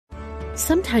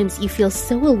Sometimes you feel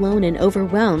so alone and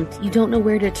overwhelmed you don't know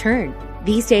where to turn.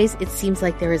 These days, it seems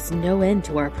like there is no end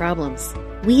to our problems.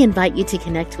 We invite you to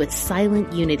connect with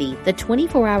Silent Unity, the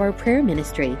 24-hour prayer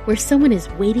ministry where someone is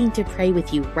waiting to pray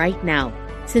with you right now.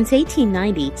 Since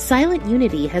 1890, Silent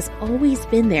Unity has always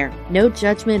been there. No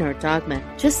judgment or dogma,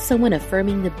 just someone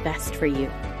affirming the best for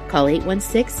you. Call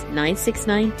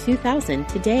 816-969-2000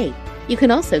 today. You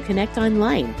can also connect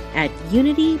online at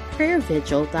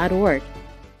unityprayervigil.org.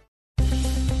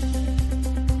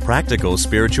 Practical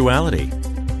spirituality.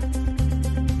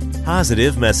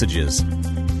 Positive messages.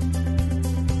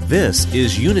 This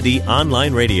is Unity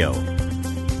Online Radio,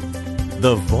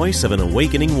 the voice of an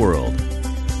awakening world.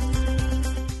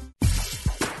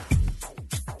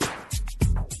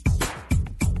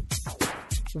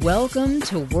 Welcome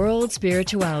to World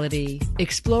Spirituality,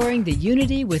 exploring the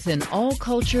unity within all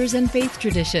cultures and faith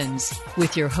traditions,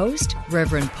 with your host,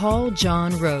 Reverend Paul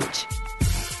John Roach.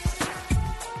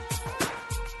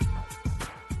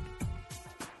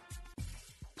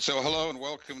 So hello and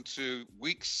welcome to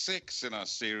week 6 in our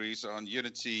series on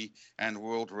unity and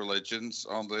world religions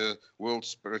on the World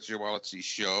Spirituality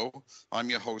Show.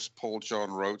 I'm your host, Paul John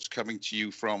Roach, coming to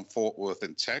you from Fort Worth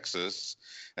in Texas.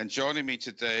 And joining me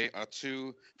today are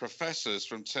two professors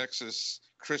from Texas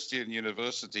Christian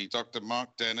University, Dr.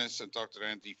 Mark Dennis and Dr.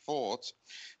 Andy Fort.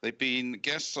 They've been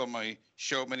guests on my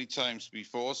show many times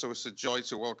before, so it's a joy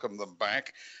to welcome them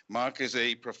back. Mark is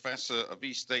a professor of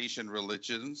East Asian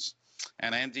religions,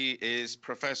 and Andy is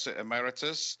Professor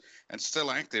Emeritus and still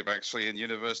active, actually, in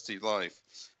university life.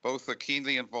 Both are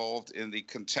keenly involved in the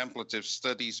contemplative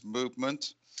studies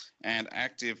movement and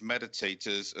active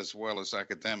meditators as well as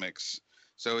academics.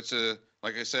 So it's,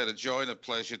 like I said, a joy and a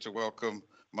pleasure to welcome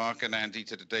Mark and Andy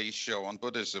to today's show on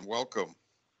Buddhism. Welcome.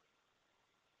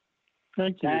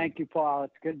 Thank you. Thank you, Paul.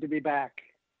 It's good to be back.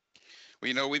 Well,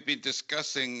 you know, we've been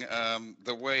discussing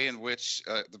the way in which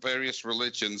the various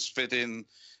religions fit in,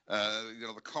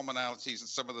 the commonalities and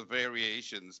some of the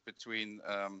variations between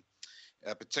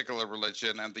a particular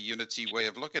religion and the unity way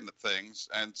of looking at things.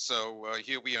 And so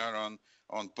here we are on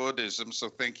Buddhism. So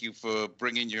thank you for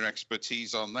bringing your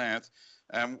expertise on that.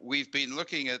 We've been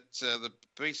looking at the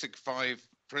basic 5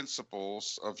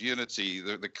 principles of unity,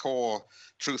 the core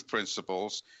truth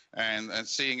principles, and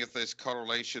seeing if there's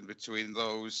correlation between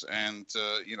those and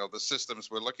the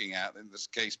systems we're looking at, in this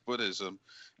case Buddhism.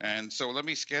 And so let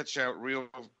me sketch out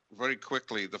very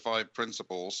quickly the 5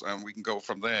 principles, and we can go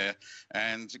from there.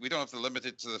 And we don't have to limit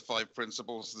it to the 5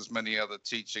 principles. There's many other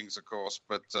teachings, of course,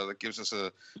 but that gives us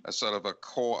a sort of a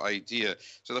core idea.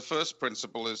 So the first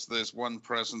principle is there's one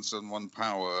presence and one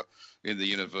power in the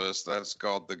universe. That's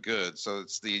God the Good. So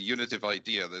it's the unitive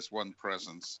idea. There's one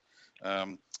presence.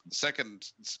 The second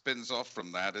spins off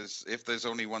from that is if there's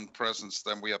only one presence,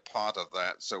 then we are part of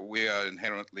that. So we are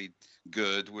inherently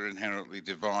good. We're inherently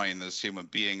divine as human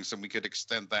beings, and we could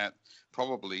extend that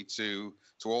probably to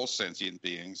all sentient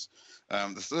beings.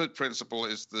 The third principle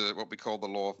is what we call the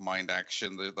law of mind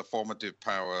action, the formative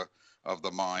power of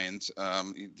the mind,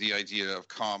 the idea of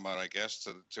karma, I guess,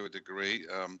 to a degree,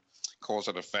 cause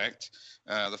and effect.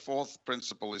 The fourth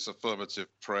principle is affirmative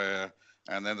prayer.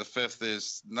 And then the fifth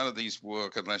is none of these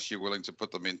work unless you're willing to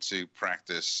put them into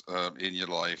practice in your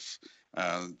life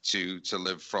to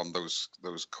live from those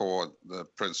core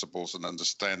principles and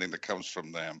understanding that comes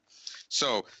from them.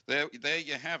 So there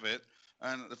you have it.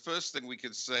 And the first thing we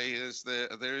could say is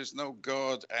there is no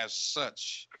God as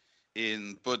such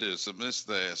in Buddhism, is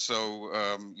there? So,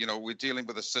 we're dealing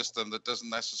with a system that doesn't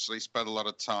necessarily spend a lot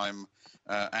of time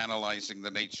analyzing the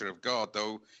nature of God,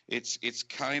 though it's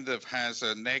kind of has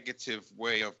a negative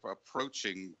way of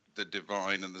approaching the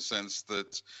divine in the sense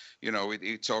that,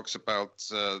 it talks about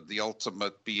the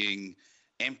ultimate being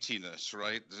emptiness,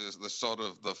 right? The sort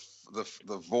of the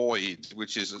void,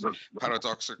 which is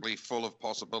paradoxically full of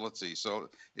possibility. So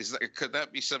could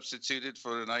that be substituted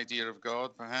for an idea of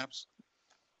God, perhaps?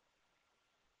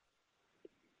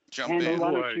 Jump in.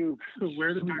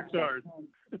 Where did we start?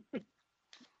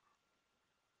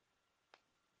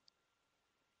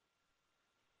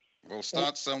 We'll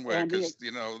start somewhere because,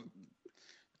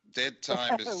 dead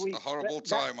time is a horrible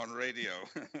time on radio.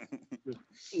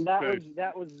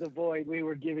 That was the void we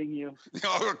were giving you.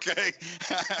 Okay.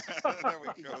 There we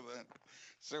go then.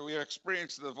 So we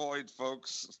experienced the void,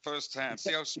 folks, firsthand.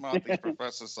 See how smart these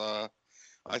professors are.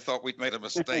 I thought we'd made a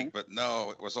mistake, but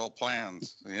no, it was all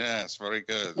planned. Yes, very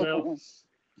good.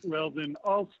 Well, then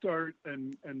I'll start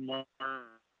and learn.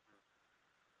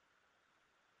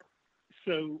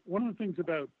 So one of the things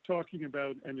about talking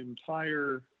about an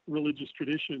entire religious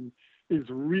tradition is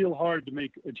real hard to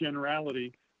make a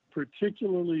generality,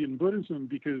 particularly in Buddhism,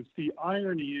 because the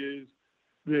irony is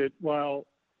that while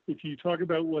if you talk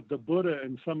about what the Buddha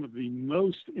and some of the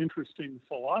most interesting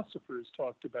philosophers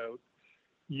talked about,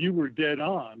 you were dead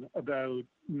on about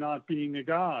not being a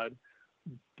god.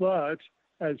 But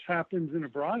as happens in a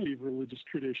variety of religious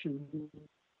traditions,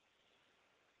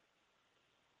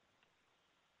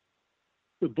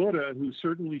 the Buddha, who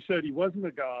certainly said he wasn't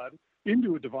a god,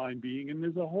 into a divine being, and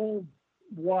there's a whole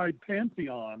wide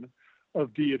pantheon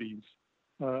of deities,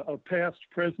 of past,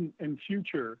 present, and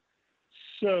future.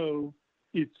 So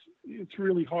it's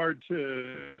really hard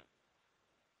to.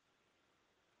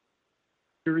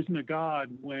 There isn't a God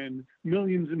when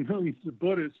millions and millions of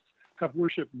Buddhists have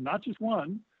worshipped not just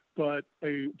one, but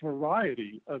a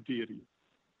variety of deities.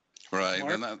 Right,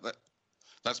 Mark? And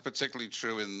that's particularly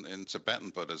true in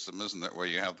Tibetan Buddhism, isn't it? Where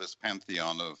you have this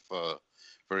pantheon of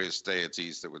various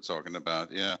deities that we're talking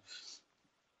about. Yeah.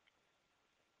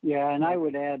 Yeah, and I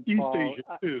would add, East Paul,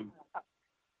 Asia too.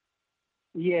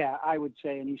 Yeah, I would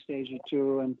say in East Asia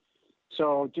too. And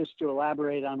so just to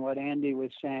elaborate on what Andy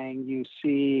was saying, you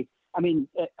see, I mean,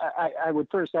 I would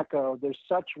first echo, there's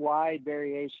such wide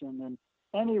variation in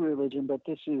any religion, but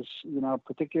this is,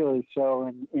 particularly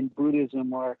so in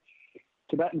Buddhism, where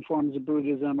Tibetan forms of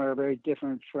Buddhism are very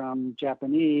different from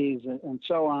Japanese and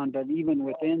so on. But even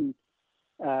within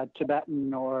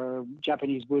Tibetan or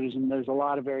Japanese Buddhism, there's a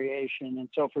lot of variation. And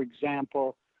so, for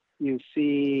example, you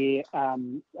see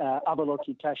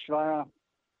Avalokiteshvara,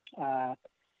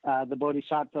 the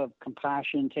Bodhisattva of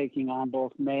compassion, taking on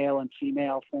both male and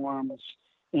female forms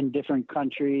in different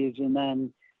countries. And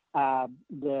then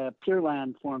the Pure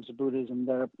Land forms of Buddhism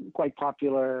that are quite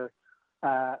popular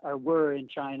or were in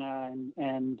China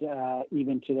and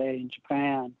even today in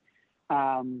Japan,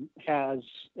 has,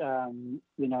 the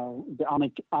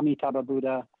Amitabha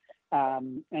Buddha.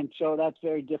 And so that's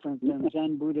very different than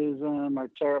Zen Buddhism or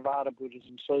Theravada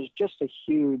Buddhism. So there's just a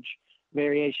huge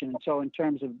variation. And so in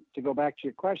terms of, to go back to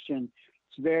your question,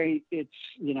 it's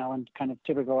in kind of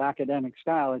typical academic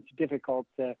style, it's difficult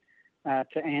to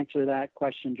answer that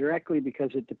question directly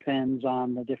because it depends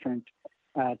on the different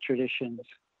traditions.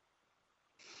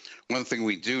 One thing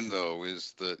we do know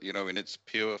is that, in its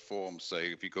pure form,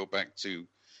 say, if you go back to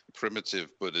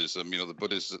primitive Buddhism, the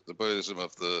Buddhism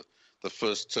of the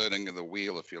first turning of the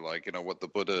wheel, if you like, what the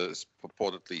Buddha has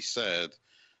purportedly said,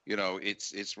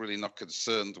 it's really not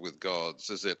concerned with gods,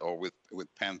 is it, or with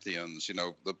pantheons.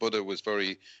 The Buddha was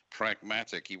very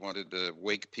pragmatic. He wanted to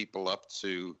wake people up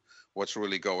to what's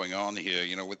really going on here,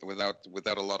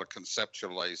 without a lot of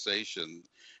conceptualization.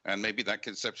 And maybe that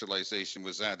conceptualization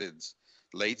was added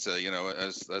later,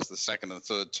 as the second and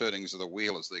third turnings of the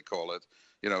wheel, as they call it,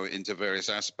 into various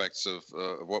aspects of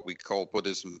what we call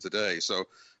Buddhism today. So,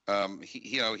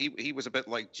 he was a bit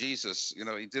like Jesus.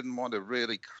 He didn't want to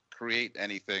really create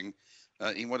anything.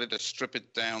 He wanted to strip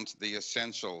it down to the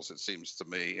essentials, it seems to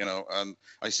me, and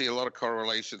I see a lot of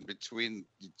correlation between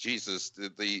Jesus,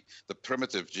 the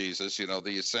primitive Jesus,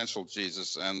 the essential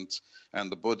Jesus, and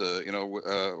the Buddha.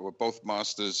 Were both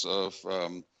masters of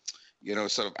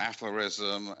sort of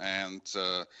aphorism and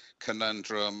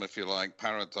conundrum, if you like,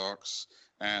 paradox,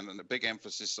 and a big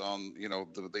emphasis on,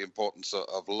 the importance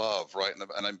of love, right?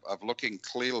 And of looking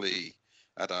clearly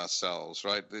at ourselves,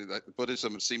 right?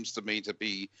 Buddhism seems to me to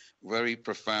be very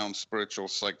profound spiritual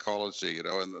psychology,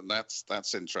 and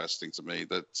that's interesting to me.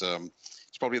 That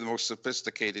it's probably the most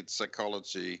sophisticated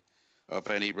psychology of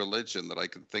any religion that I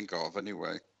can think of,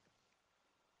 anyway.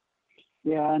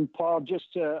 Yeah, and Paul,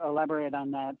 just to elaborate on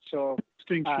that, so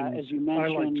as you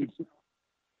mentioned,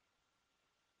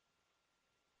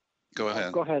 Go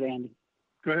ahead. Go ahead, Andy.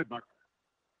 Go ahead, Mark.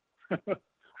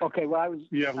 Okay, well, I was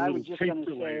just going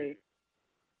to say,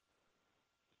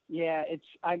 yeah,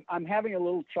 I'm having a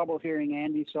little trouble hearing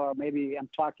Andy, so maybe I'm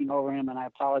talking over him, and I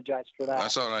apologize for that.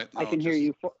 That's all right. No, I can hear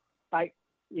you. I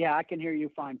can hear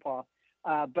you fine, Paul.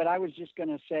 But I was just going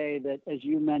to say that, as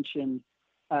you mentioned,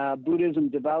 Buddhism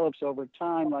develops over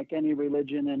time, like any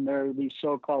religion, and there are these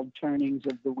so-called turnings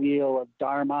of the wheel of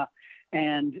Dharma,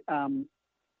 and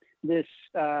this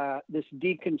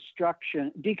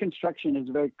deconstruction is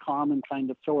a very common kind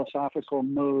of philosophical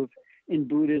move in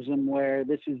Buddhism, where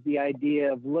this is the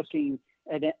idea of looking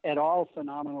at all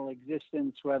phenomenal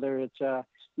existence, whether it's a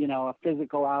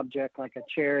physical object like a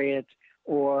chariot,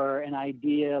 or an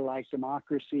idea like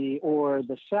democracy, or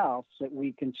the self that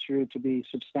we construe to be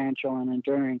substantial and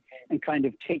enduring, and kind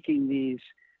of taking these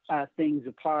things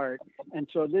apart. And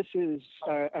so this is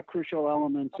a crucial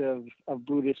element of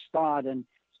Buddhist thought. And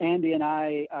Andy and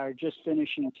I are just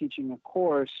finishing teaching a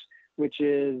course which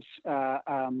is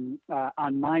on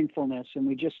mindfulness. And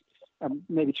we just,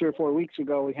 maybe 3 or 4 weeks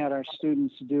ago, we had our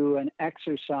students do an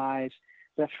exercise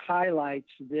that highlights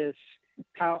this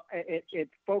how it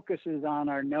focuses on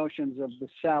our notions of the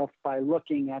self by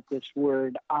looking at this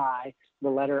word I, the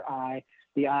letter I,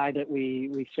 the I that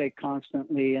we say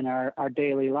constantly in our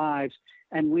daily lives.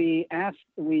 And we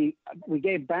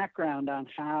gave background on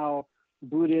how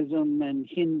Buddhism and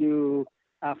Hindu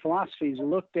philosophies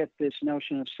looked at this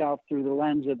notion of self through the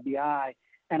lens of the I.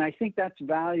 And I think that's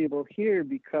valuable here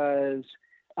because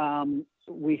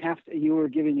you were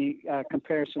giving a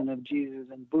comparison of Jesus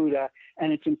and Buddha,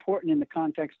 and it's important in the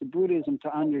context of Buddhism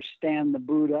to understand the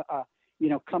Buddha,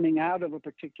 coming out of a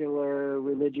particular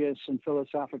religious and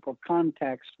philosophical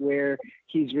context where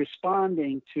he's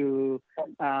responding to,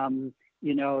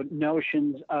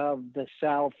 notions of the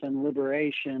self and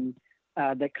liberation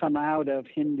that come out of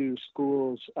Hindu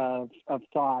schools of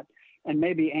thought. And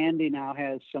maybe Andy now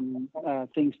has some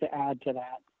things to add to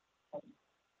that.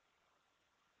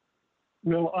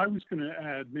 Well, I was going to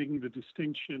add, making the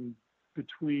distinction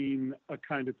between a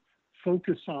kind of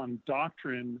focus on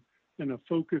doctrine and a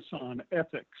focus on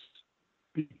ethics,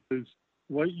 because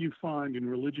what you find in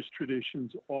religious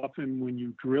traditions, often when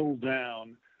you drill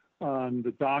down on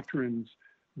the doctrines,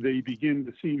 they begin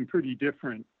to seem pretty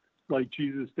different. Like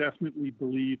Jesus definitely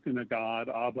believed in a God,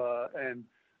 Abba, and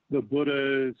the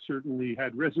Buddha certainly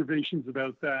had reservations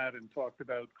about that and talked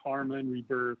about karma and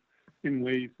rebirth in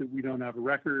ways that we don't have a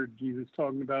record, Jesus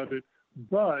talking about it.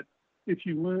 But if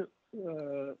you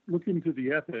look into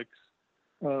the ethics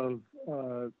of,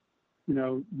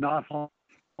 not harmful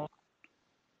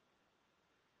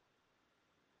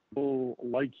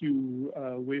like you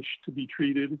wish to be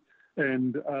treated,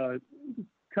 and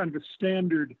kind of a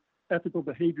standard ethical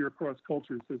behavior across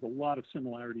cultures, there's a lot of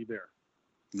similarity there.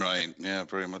 Right. Yeah,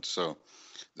 very much so.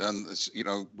 And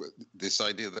this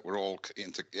idea that we're all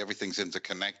everything's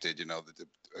interconnected, the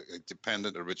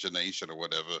dependent origination or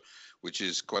whatever, which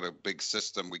is quite a big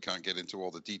system. We can't get into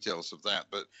all the details of that,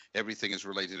 but everything is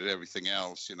related to everything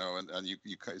else, and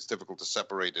it's difficult to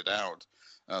separate it out.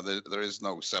 There is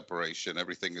no separation.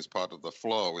 Everything is part of the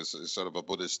flow. Is sort of a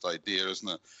Buddhist idea, isn't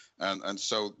it? And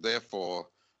so therefore,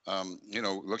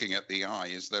 looking at the I,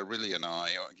 is there really an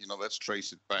I? Let's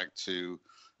trace it back to,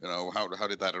 how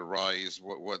did that arise?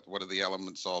 What are the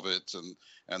elements of it?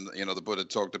 And the Buddha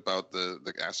talked about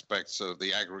the aspects of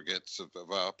the aggregates of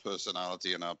our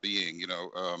personality and our being,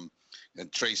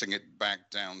 and tracing it back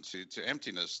down to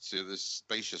emptiness, to this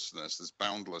spaciousness, this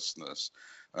boundlessness,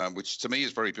 which to me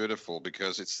is very beautiful,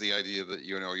 because it's the idea that,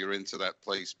 you're into that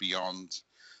place beyond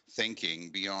thinking,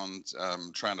 beyond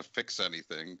trying to fix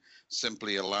anything,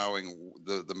 simply allowing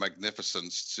the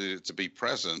magnificence to be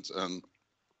present. And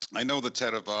I know the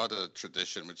Theravada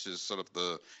tradition, which is sort of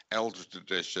the elder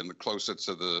tradition, closer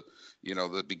to the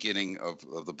beginning of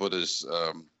the Buddha's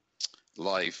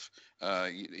life.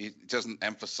 It doesn't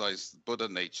emphasize Buddha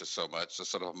nature so much. The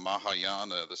sort of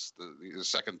Mahayana, the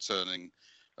second turning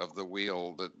of the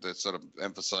wheel that sort of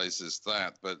emphasizes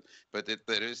that, but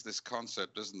there is this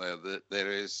concept, isn't there, that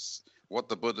there is what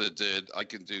the Buddha did, I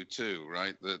can do too,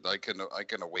 right? That I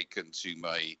can awaken to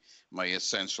my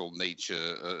essential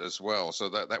nature as well. So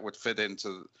that would fit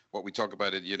into what we talk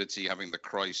about in unity, having the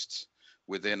Christ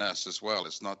within us as well.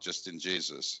 It's not just in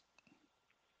Jesus.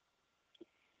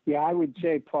 Yeah, I would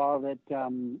say, Paul, that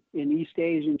in East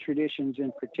Asian traditions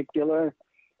in particular,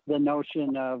 the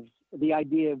notion of the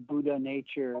idea of Buddha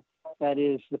nature, that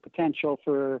is the potential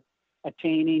for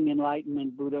attaining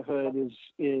enlightenment, Buddhahood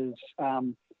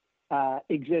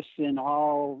exists in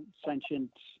all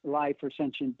sentient life or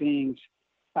sentient beings,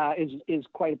 is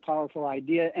quite a powerful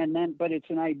idea. But it's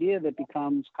an idea that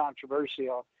becomes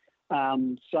controversial.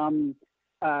 Some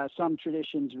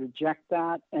traditions reject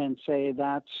that and say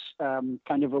that's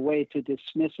kind of a way to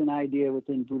dismiss an idea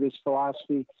within Buddhist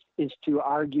philosophy, is to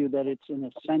argue that it's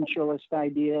an essentialist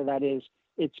idea. That is,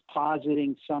 it's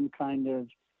positing some kind of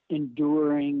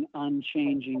enduring,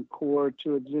 unchanging core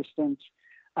to existence.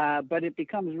 But it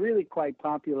becomes really quite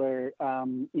popular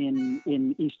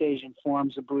in East Asian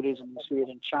forms of Buddhism. You see it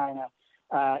in China,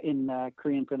 in the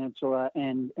Korean Peninsula,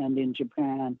 and in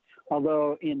Japan.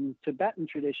 Although in Tibetan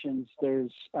traditions, there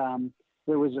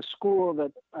was a school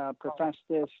that professed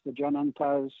this, the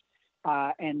Jonangpas,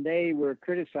 and they were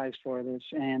criticized for this.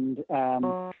 And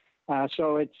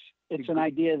so it's an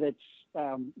idea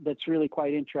that's really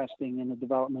quite interesting in the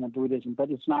development of Buddhism,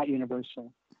 but it's not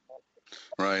universal.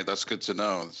 Right, that's good to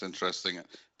know. It's interesting.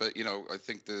 But, I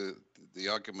think the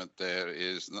argument there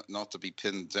is not to be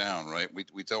pinned down, right?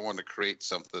 We don't want to create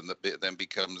something that then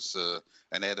becomes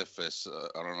an edifice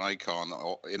or an icon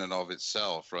in and of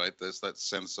itself, right? There's that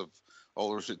sense of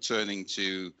always returning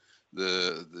to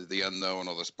the unknown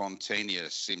or the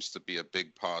spontaneous seems to be a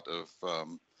big part of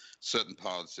certain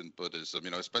paths in Buddhism,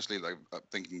 especially like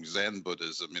thinking Zen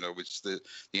Buddhism, which the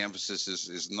emphasis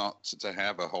is not to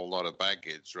have a whole lot of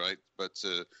baggage, right? But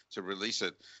to release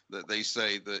it. That they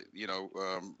say that,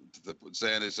 the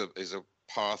Zen is a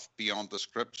path beyond the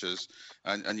scriptures,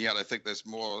 and yet I think there's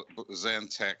more Zen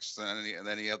texts than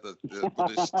any other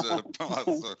Buddhist path.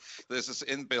 So there's this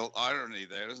inbuilt irony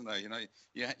there, isn't there?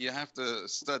 You have to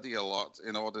study a lot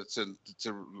in order to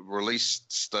release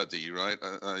study, right?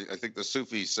 I think the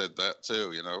Sufis said that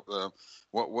too.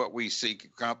 What we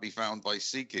seek can't be found by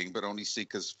seeking, but only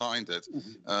seekers find it.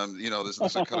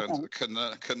 There's a kind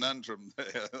of conundrum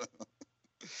there.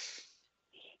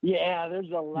 Yeah,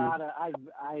 there's a lot of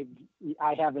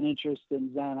I have an interest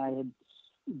in Zen. I had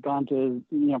gone to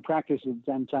practice at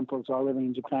Zen temples while living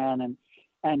in Japan,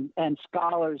 and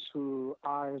scholars who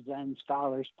are Zen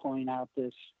scholars point out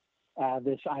this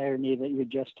irony that you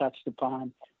just touched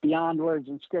upon. Beyond words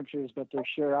and scriptures, but there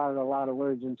sure are a lot of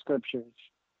words in scriptures.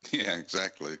 Yeah,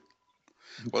 exactly.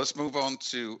 Well, let's move on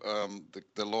to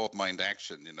the law of mind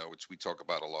action, which we talk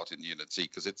about a lot in Unity,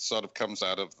 because it sort of comes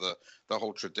out of the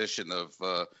whole tradition of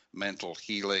mental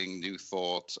healing, new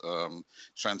thought,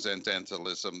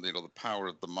 transcendentalism, the power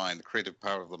of the mind, the creative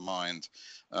power of the mind,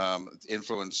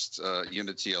 influenced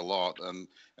Unity a lot.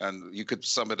 And you could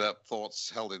sum it up: thoughts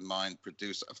held in mind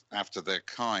produce after their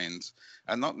kind,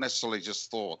 and not necessarily just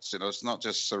thoughts. It's not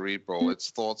just cerebral; it's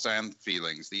thoughts and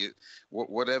feelings.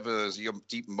 Whatever is your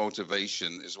deep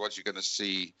motivation is what you're going to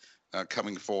see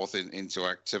coming forth into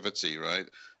activity, right?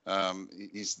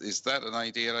 Is that an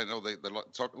idea? I know they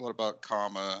talk a lot about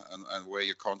karma and where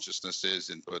your consciousness is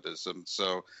in Buddhism.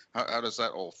 So how does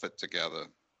that all fit together?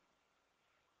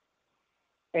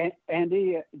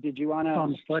 Andy, did you want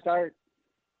to start?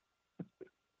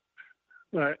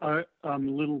 I'm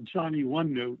a little Johnny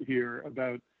One Note here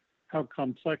about how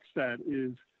complex that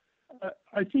is.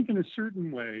 I think in a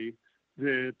certain way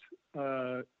that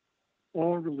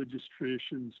all religious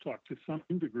traditions talk to some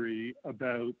degree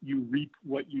about you reap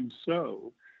what you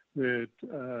sow, that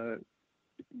the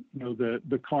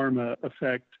karma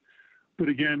effect. But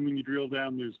again, when you drill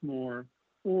down, there's more.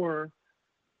 Or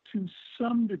to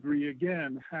some degree,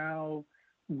 again, how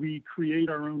we create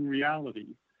our own reality.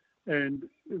 And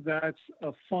that's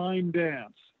a fine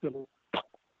dance. Yeah,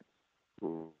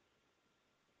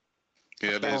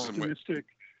 it is. Optimistic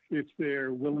if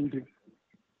they're willing to.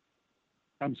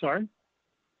 I'm sorry?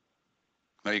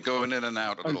 Now you're going in and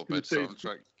out a little bit, so I'm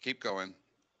trying. Keep going.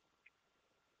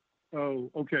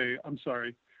 Oh, okay. I'm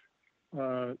sorry.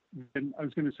 And I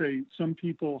was going to say, some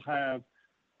people have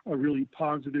a really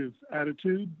positive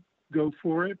attitude, go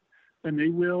for it, and they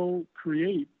will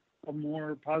create a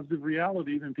more positive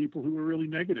reality than people who are really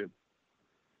negative.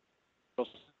 You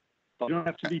don't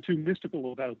have to be too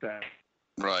mystical about that.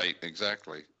 Right,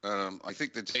 exactly. I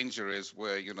think the danger is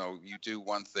where, you do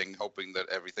one thing hoping that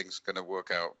everything's going to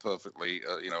work out perfectly,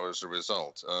 as a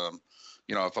result.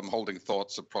 If I'm holding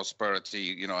thoughts of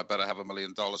prosperity, I better have $1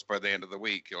 million by the end of the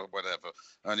week or whatever.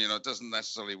 And, it doesn't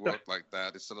necessarily work like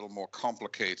that. It's a little more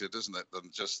complicated, isn't it,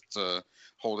 than just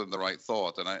holding the right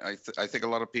thought. And I think a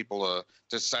lot of people are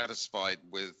dissatisfied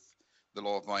with the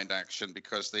law of mind action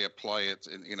because they apply it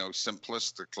in,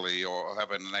 simplistically, or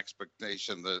having an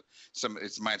expectation that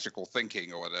it's magical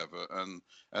thinking or whatever.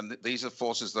 And these are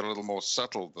forces that are a little more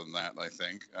subtle than that, I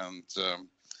think. And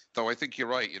though I think you're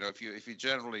right, if you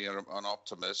generally are an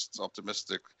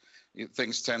optimistic,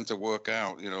 things tend to work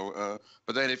out,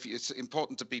 but then it's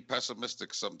important to be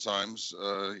pessimistic sometimes,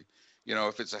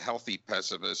 if it's a healthy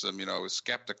pessimism,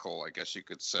 skeptical, I guess you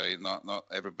could say, not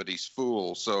everybody's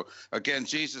fool. So again,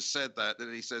 Jesus said that,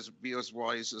 and he says, be as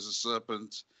wise as a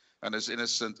serpent and as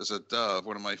innocent as a dove.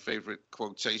 One of my favorite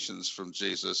quotations from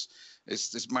Jesus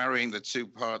is marrying the two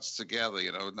parts together,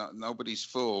 nobody's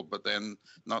fool, but then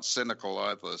not cynical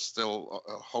either, still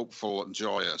hopeful and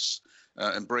joyous.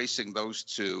 Embracing those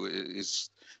two is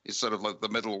sort of like the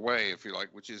middle way, if you like,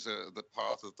 which is the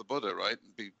path of the Buddha, right?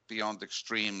 Beyond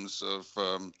extremes of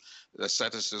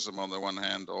asceticism on the one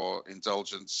hand or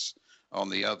indulgence on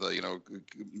the other,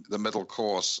 the middle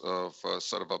course of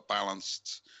sort of a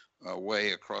balanced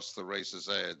way across the razor's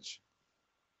edge.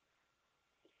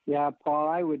 Yeah, Paul,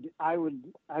 I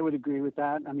would agree with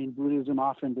that. I mean, Buddhism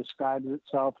often describes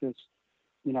itself as,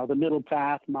 the middle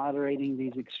path, moderating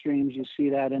these extremes. You see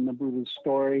that in the Buddha's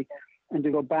story. And to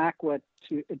go back to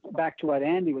what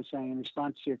Andy was saying in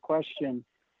response to your question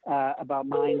about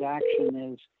mind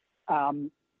action is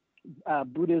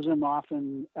Buddhism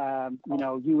often,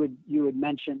 you would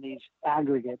mention these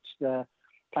aggregates, the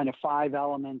kind of 5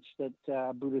 elements that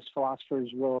Buddhist philosophers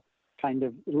will kind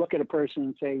of look at a person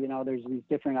and say, there's these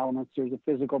different elements. There's a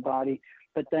physical body,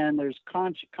 but then there's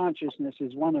consciousness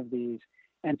is one of these.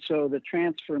 And so the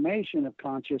transformation of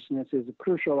consciousness is a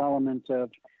crucial element of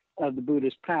the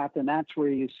Buddhist path. And that's where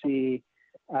you see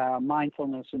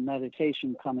mindfulness and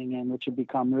meditation coming in, which have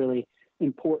become really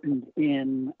important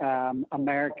in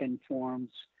American forms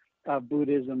of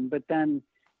Buddhism. But then,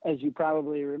 as you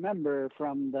probably remember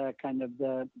from the kind of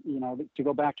to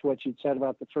go back to what you'd said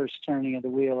about the first turning of the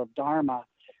wheel of Dharma,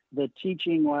 the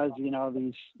teaching was,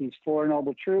 these Four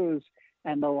Noble Truths,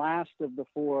 and the last of the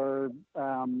four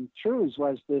truths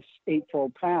was this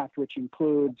Eightfold Path, which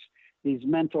includes these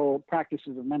mental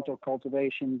practices of mental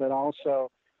cultivation, but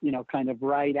also, kind of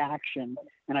right action.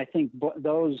 And I think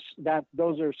those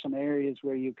are some areas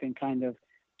where you can kind of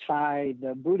tie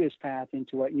the Buddhist path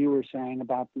into what you were saying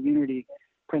about the unity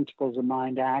principles of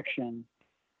mind action.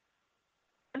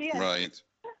 Right.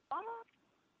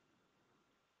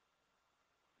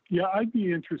 Yeah, I'd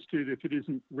be interested, if it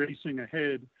isn't racing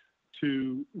ahead,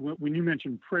 to when you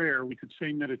mentioned prayer, we could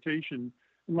say meditation.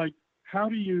 Like, how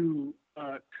do you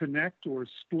connect or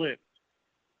split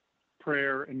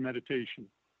prayer and meditation?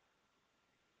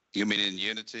 You mean in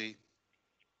unity?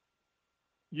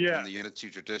 Yeah. In the unity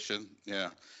tradition?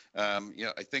 Yeah.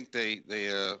 I think they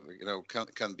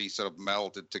can be sort of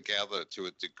melded together to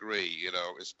a degree,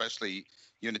 especially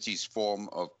unity's form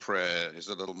of prayer is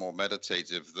a little more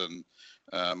meditative than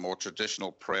more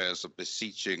traditional prayers of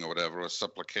beseeching or whatever, or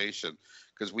supplication,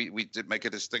 because we did make a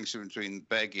distinction between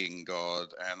begging God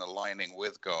and aligning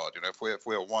with God. If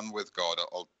we're one with God,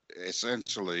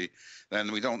 essentially,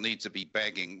 then we don't need to be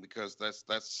begging, because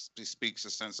that speaks a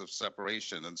sense of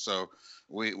separation. And so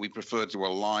we prefer to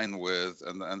align with,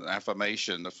 and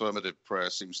affirmation, affirmative prayer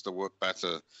seems to work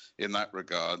better in that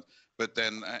regard. But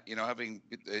then, having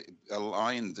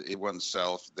aligned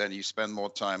oneself, then you spend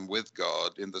more time with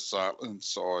God in the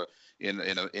silence or in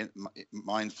a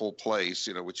mindful place,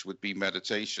 which would be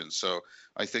meditation. So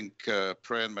I think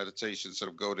prayer and meditation sort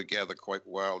of go together quite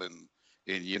well in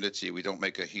unity. We don't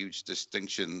make a huge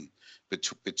distinction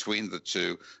between the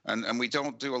two. And we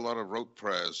don't do a lot of rote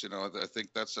prayers. I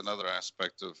think that's another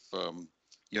aspect of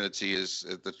unity, is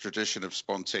the tradition of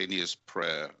spontaneous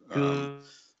prayer.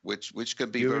 Which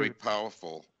can be very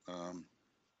powerful. Are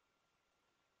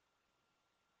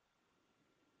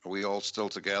we all still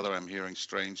together? I'm hearing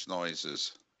strange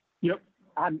noises. Yep.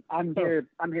 I'm here.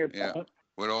 I'm here. Yeah,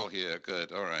 we're all here.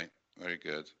 Good. All right. Very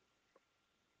good.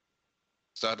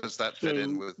 So how does that fit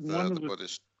in with the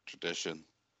Buddhist tradition?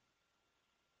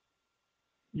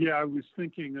 Yeah, I was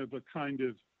thinking of a kind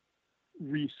of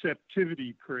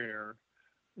receptivity prayer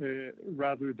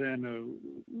rather than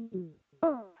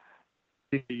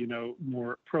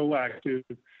more proactive,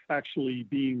 actually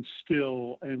being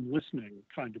still and listening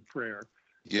kind of prayer.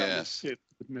 Yes. That would fit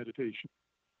with meditation.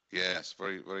 Yes,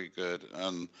 very, very good.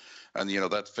 And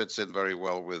that fits in very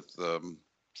well with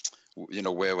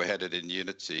where we're headed in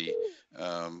unity.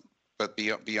 But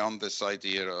beyond this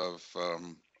idea of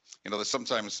there's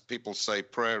sometimes people say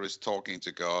prayer is talking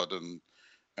to God,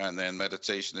 and then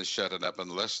meditation is shutting up and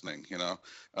listening,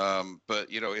 But,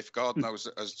 if God knows,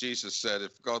 as Jesus said,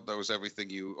 if God knows everything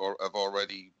you have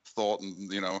already thought,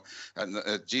 and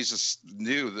Jesus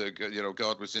knew that,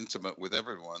 God was intimate with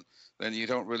everyone, then you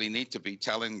don't really need to be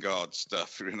telling God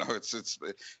stuff,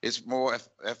 It's more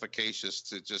efficacious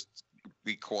to just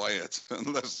be quiet and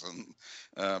listen,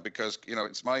 because,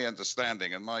 it's my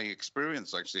understanding and my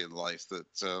experience actually in life that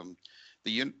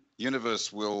the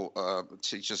universe will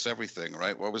teach us everything,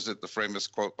 right? What was it, the famous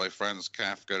quote by Franz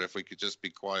Kafka? If we could just be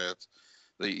quiet,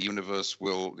 the universe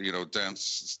will,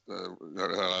 dance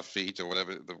at our feet, or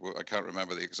whatever. I can't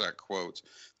remember the exact quote.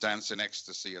 Dance in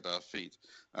ecstasy at our feet.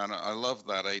 And I love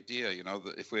that idea,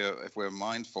 that if we're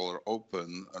mindful or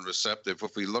open and receptive,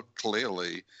 if we look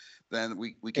clearly, then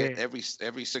we get every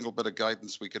single bit of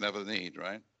guidance we can ever need,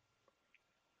 right?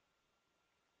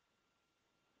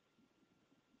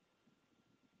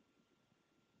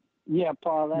 Yeah,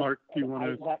 Paul. Mark, do you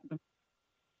want to?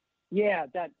 Yeah,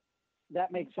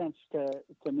 that makes sense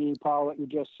to me, Paul, what you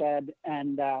just said.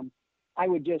 And I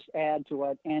would just add to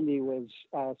what Andy was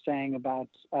saying about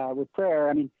with prayer.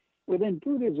 I mean, within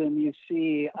Buddhism, you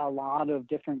see a lot of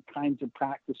different kinds of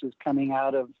practices coming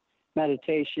out of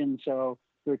meditation. So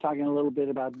we were talking a little bit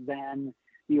about Zen.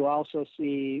 You also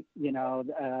see,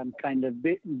 kind of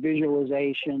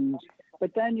visualizations.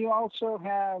 But then you also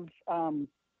have,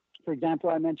 for example,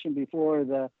 I mentioned before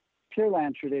the Pure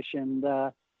Land tradition,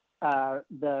 the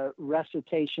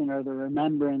recitation or the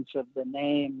remembrance of the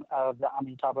name of the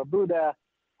Amitabha Buddha,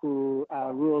 who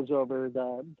rules over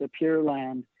the Pure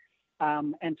Land.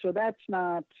 And so that's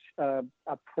not a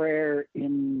prayer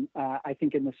in, I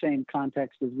think, in the same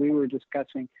context as we were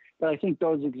discussing. But I think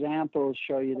those examples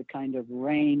show you the kind of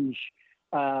range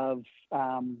of,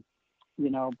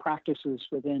 practices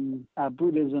within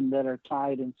Buddhism that are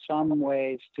tied in some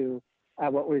ways to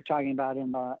what we were talking about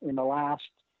in the last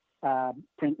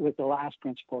with the last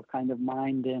principle, kind of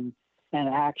mind and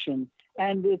action.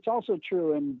 And it's also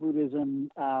true in Buddhism.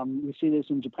 You see this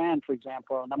in Japan, for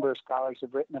example. A number of scholars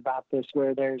have written about this,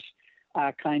 where there's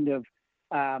kind of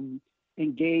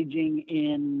engaging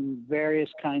in various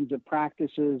kinds of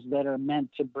practices that are meant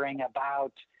to bring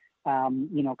about,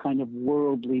 kind of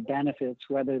worldly benefits,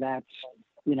 whether that's,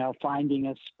 finding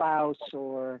a spouse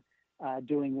or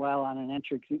doing well on an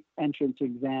entrance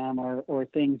exam or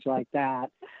things like that.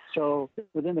 So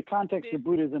within the context of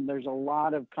Buddhism, there's a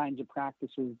lot of kinds of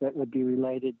practices that would be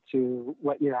related to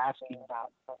what you're asking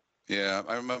about. Yeah,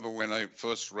 I remember when I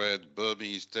first read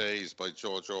Burmese Days by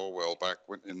George Orwell back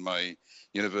in my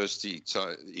university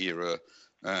era,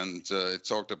 and it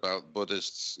talked about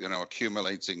Buddhists,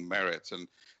 accumulating merit. And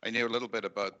I knew a little bit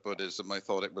about Buddhism. I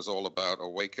thought it was all about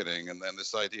awakening, and then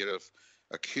this idea of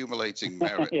accumulating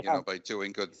merit, Yeah. by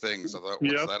doing good things. I thought,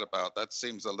 what's that about? That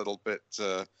seems a little bit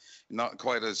not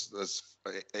quite as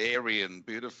airy and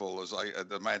beautiful as I had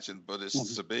imagined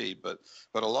Buddhists to be, but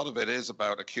a lot of it is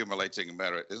about accumulating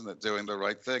merit, isn't it? Doing the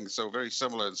right thing. So very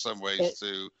similar in some ways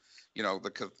to,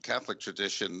 the Catholic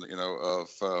tradition, of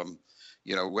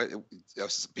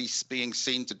being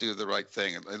seen to do the right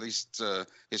thing. At least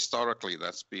historically,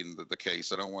 that's been the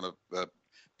case. I don't want to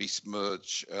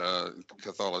besmirch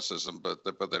Catholicism, but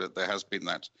there has been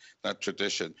that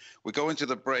tradition. We go into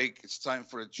the break. It's time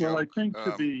for a joke. Well, I think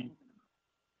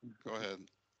Go ahead.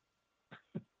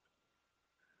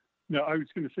 No, I was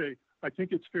going to say, I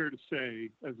think it's fair to say,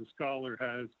 as a scholar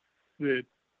has, that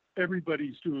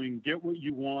everybody's doing get what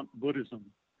you want Buddhism.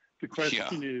 The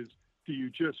question is, do you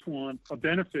just want a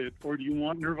benefit or do you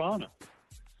want nirvana?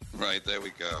 Right, there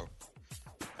we go.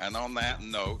 And on that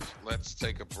note, let's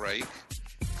take a break.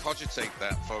 Cogitate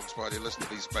that, folks, while you listen to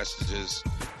these messages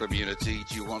from Unity.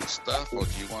 Do you want stuff or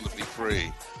do you want to be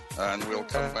free? And we'll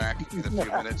come back in a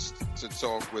few minutes to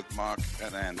talk with Mark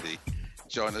and Andy.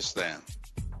 Join us then.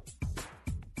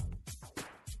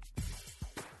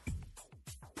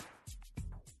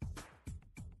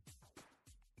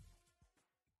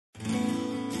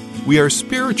 We are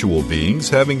spiritual beings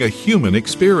having a human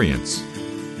experience.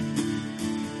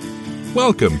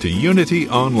 Welcome to Unity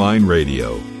Online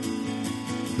Radio,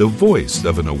 the voice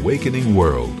of an awakening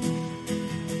world.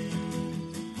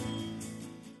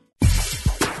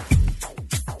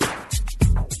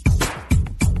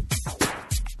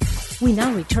 We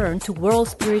now return to World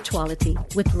Spirituality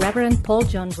with Reverend Paul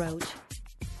John Roach.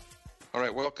 All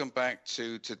right, welcome back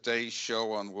to today's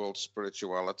show on World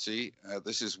Spirituality.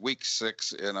 This is week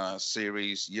 6 in our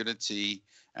series, Unity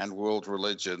and World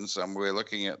Religions, and we're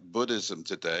looking at Buddhism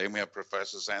today. And we have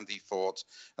Professors Andy Fort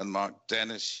and Mark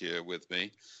Dennis here with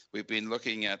me. We've been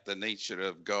looking at the nature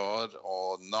of God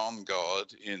or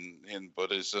non-God in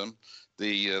Buddhism,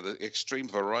 the extreme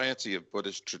variety of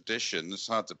Buddhist traditions. It's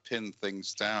hard to pin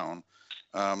things down.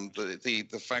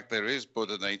 The fact there is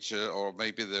Buddha nature, or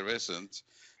maybe there isn't.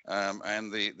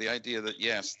 And the idea that,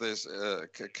 yes, there's a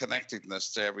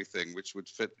connectedness to everything, which would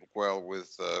fit well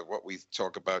with what we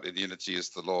talk about in Unity is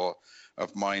the law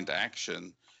of mind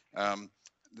action.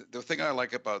 The thing I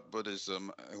like about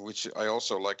Buddhism, which I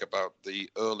also like about the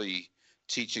early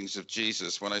teachings of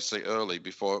Jesus, when I say early,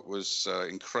 before it was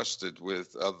encrusted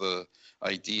with other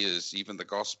ideas, even the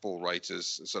gospel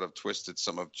writers sort of twisted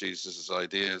some of Jesus's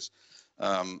ideas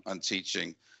and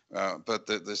teaching. But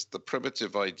the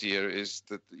primitive idea is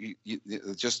that you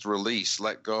just release,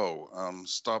 let go,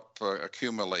 stop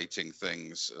accumulating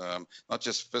things, not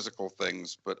just physical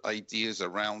things, but ideas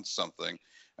around something,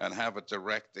 and have a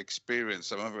direct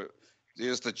experience. I remember,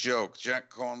 here's the joke. Jack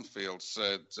Cornfield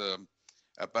said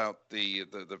about the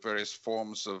various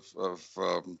forms of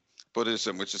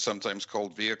Buddhism, which is sometimes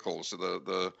called vehicles,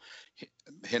 the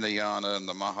Hinayana and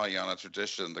the Mahayana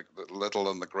tradition, the little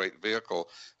and the great vehicle.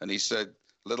 And he said,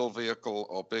 little vehicle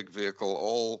or big vehicle,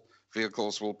 all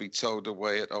vehicles will be towed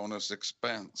away at owner's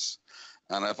expense.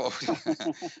 And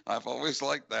I've always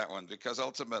liked that one, because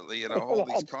ultimately, all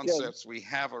these concepts we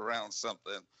have around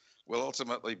something will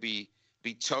ultimately be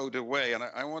towed away. And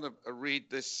I want to read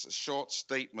this short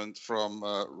statement from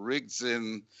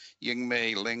Rigdzin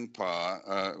Yingmei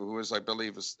Lingpa, who was, I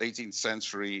believe, a 18th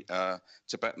century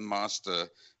Tibetan master,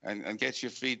 and get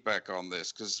your feedback on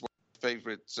this, because it's one of my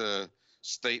favorite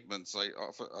statements. I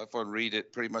often read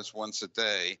it pretty much once a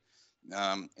day,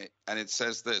 and it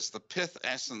says this: the pith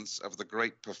essence of the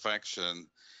great perfection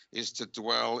is to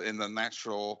dwell in the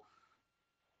natural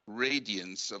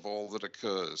radiance of all that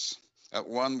occurs, at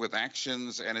one with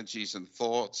actions, energies, and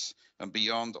thoughts, and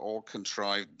beyond all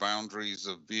contrived boundaries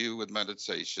of view and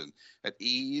meditation, at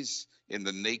ease in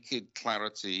the naked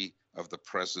clarity of the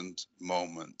present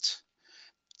moment.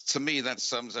 To me, that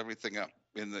sums everything up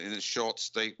in a short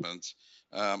statement.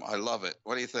 I love it.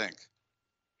 What do you think?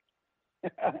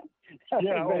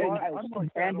 Yeah, I'm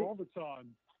like that all the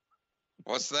time.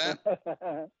 What's that?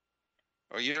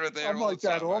 Oh, you're there I'm all like the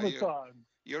time. that all the time.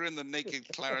 You're in the naked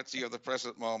clarity of the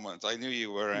present moment. I knew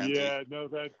you were, Andy. Yeah, no,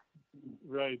 that's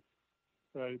right.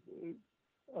 Right.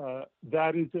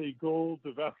 That is a goal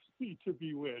devoutly to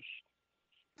be wished.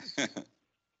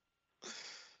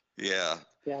 Yeah.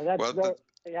 Yeah,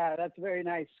 that's a very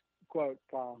nice quote,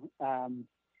 Paul.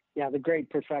 The great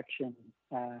perfection.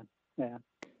 Yeah.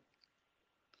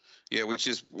 Yeah, which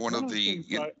is one of the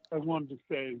things I wanted to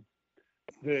say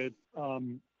that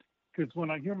because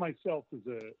when I hear myself as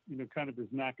kind of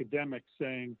as an academic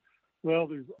saying, well,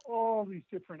 there's all these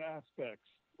different aspects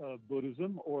of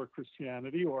Buddhism or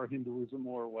Christianity or Hinduism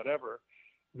or whatever,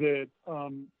 that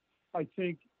I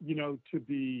think, to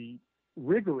be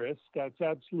rigorous, that's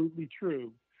absolutely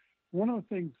true. One of the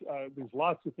things, there's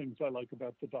lots of things I like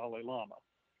about the Dalai Lama,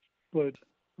 but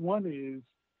one is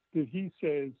that he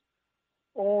says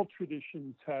all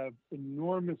traditions have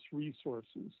enormous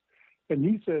resources. And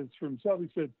he says for himself, he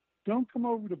said, don't come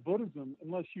over to Buddhism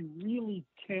unless you really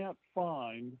can't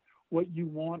find what you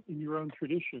want in your own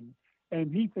tradition.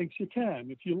 And he thinks you can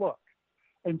if you look.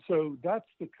 And so that's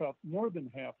the cup more than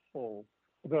half full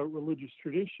about religious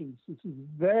traditions. This is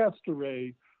a vast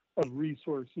array of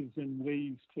resources and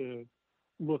ways to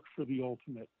look for the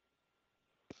ultimate.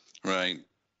 Right.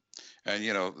 And,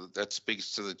 that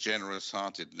speaks to the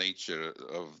generous-hearted nature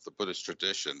of the Buddhist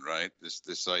tradition, right?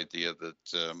 This idea that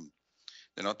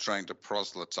they're not trying to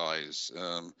proselytize.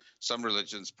 Some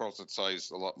religions proselytize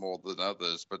a lot more than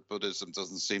others, but Buddhism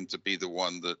doesn't seem to be the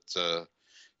one that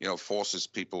forces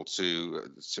people to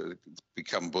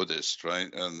become Buddhist,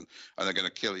 right? And they're going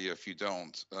to kill you if you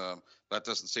don't. That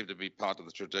doesn't seem to be part of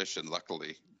the tradition,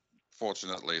 luckily.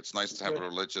 Fortunately, it's nice to have a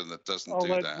religion that doesn't do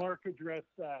that. I'll let Mark address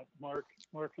that. Mark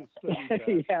has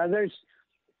studied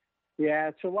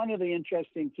that. So one of the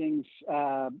interesting things,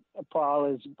 Paul,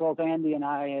 is both Andy and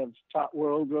I have taught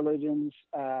world religions.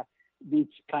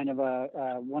 Beats kind of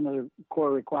one of the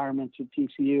core requirements at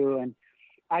TCU, and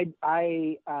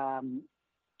I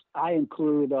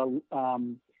include a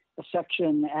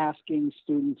section asking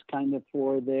students kind of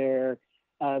for their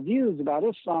views about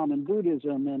Islam and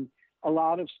Buddhism, and a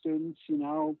lot of students,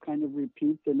 kind of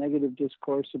repeat the negative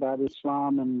discourse about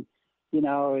Islam and,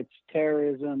 it's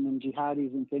terrorism and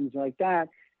jihadis and things like that.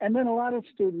 And then a lot of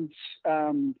students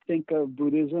think of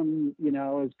Buddhism,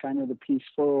 as kind of the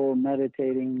peaceful,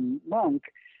 meditating monk.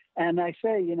 And I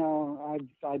say,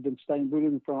 I've been studying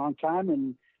Buddhism for a long time,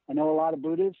 and I know a lot of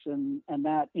Buddhists, and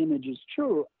that image is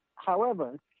true.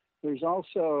 However, there's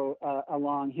also a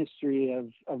long history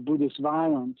of Buddhist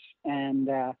violence, and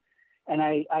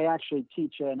I actually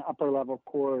teach an upper-level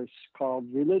course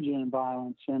called Religion and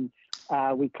Violence, and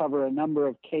we cover a number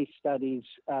of case studies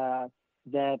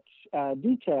that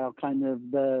detail kind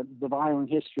of the violent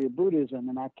history of Buddhism,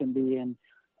 and that can be in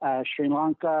Sri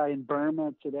Lanka, in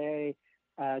Burma today.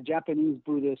 Japanese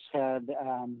Buddhists had,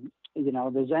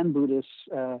 the Zen Buddhists,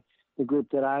 the group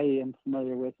that I am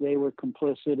familiar with, they were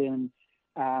complicit in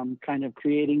kind of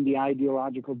creating the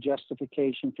ideological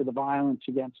justification for the violence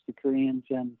against the Koreans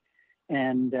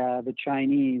and the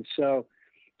Chinese. So,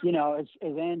 as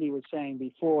Andy was saying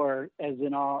before, as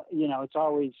in all, it's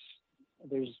always,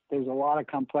 there's a lot of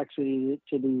complexity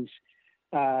to these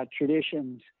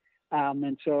traditions.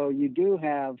 And so you do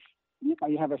have,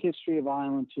 you have a history of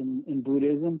violence in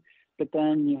Buddhism, but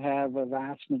then you have a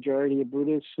vast majority of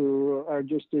Buddhists who are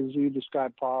just as you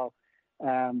described, Paul,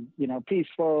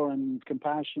 peaceful and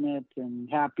compassionate and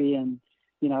happy. And,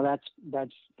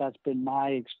 that's been my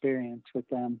experience with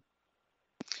them.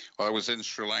 I was in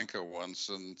Sri Lanka once,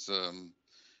 and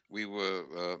we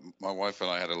were, my wife and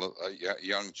I had a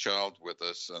young child with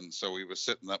us, and so we were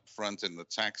sitting up front in the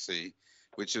taxi,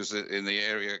 which is in the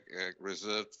area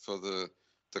reserved for the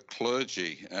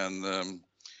clergy, and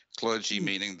clergy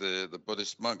meaning the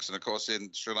Buddhist monks. And of course,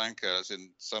 in Sri Lanka, as in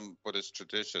some Buddhist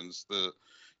traditions,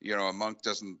 a monk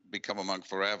doesn't become a monk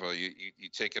forever. You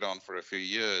take it on for a few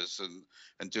years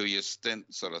and do your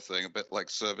stint, sort of thing, a bit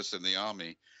like service in the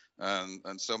army.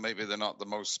 and so maybe they're not the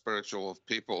most spiritual of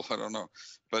people. I don't know,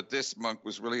 but this monk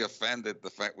was really offended the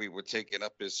fact we were taking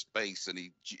up his space, and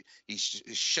he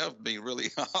shoved me really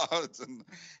hard, and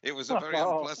it was a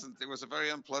very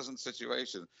unpleasant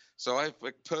situation. So I've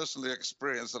personally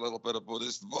experienced a little bit of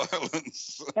Buddhist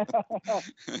violence.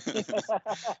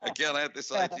 Again, I had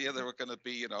this idea they were going to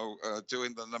be,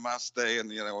 doing the namaste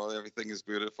and everything is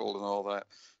beautiful and all that.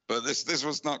 But this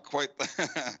was not quite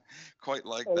quite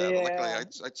like that. Yeah. Luckily,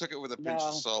 I took it with a pinch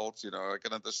of salt. I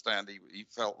can understand he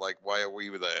felt like, why are we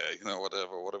there?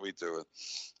 Whatever. What are we doing?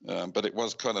 But it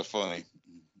was kind of funny.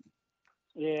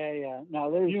 Yeah.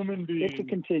 No, there's human beings. It's a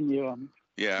continuum.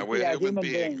 Yeah, we're human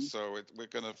beings, beings. so we're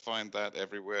going to find that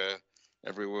everywhere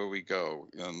we go.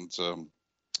 And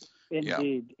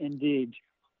Indeed.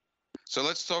 So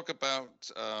let's talk about,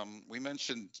 we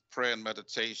mentioned prayer and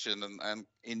meditation, and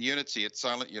in Unity, at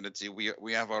Silent Unity,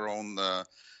 we have our own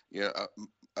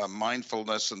a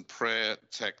mindfulness and prayer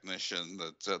technician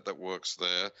that works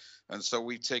there. And so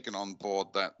we've taken on board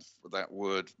that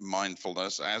word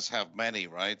mindfulness, as have many,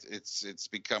 right? It's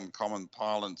become common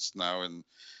parlance now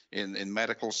in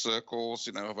medical circles.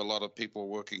 Have a lot of people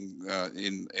working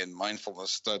in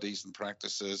mindfulness studies and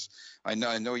practices. I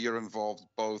know you're involved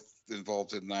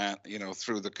in that,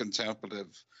 through the contemplative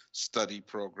study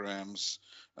programs,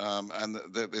 and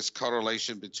this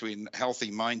correlation between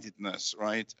healthy mindedness,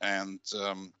 right, and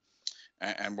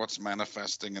what's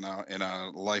manifesting in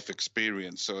our life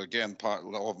experience. So again, part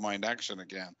of mind action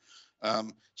again.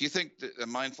 Do you think that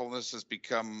mindfulness has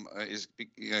become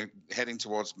heading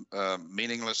towards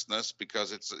meaninglessness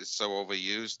because it's so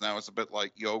overused now? It's a bit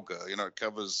like yoga, it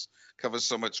covers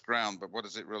so much ground, but what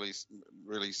does it really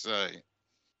say?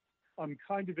 I'm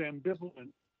kind of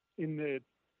ambivalent in that,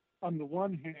 on the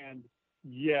one hand,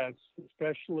 yes,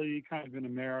 especially kind of in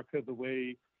America, the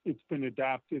way it's been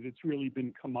adapted, it's really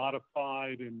been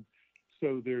commodified, and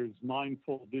so there's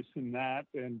mindful this and that,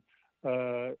 and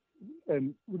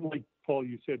like Paul,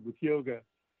 you said with yoga.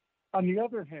 On the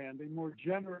other hand, a more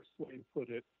generous way to put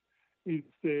it is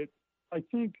that I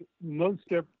think most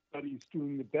everybody's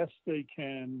doing the best they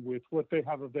can with what they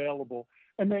have available,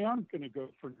 and they aren't going to go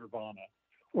for nirvana,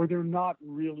 or they're not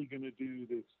really going to do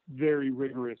this very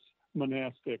rigorous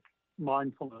monastic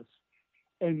mindfulness.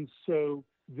 And so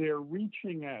they're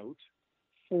reaching out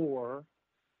for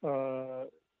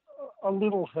a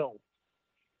little help.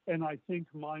 And I think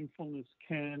mindfulness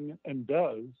can and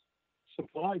does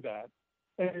supply that.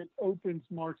 And it opens,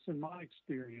 Mark's in my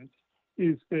experience,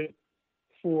 is that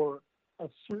for a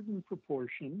certain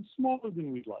proportion, smaller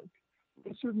than we'd like,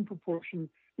 a certain proportion,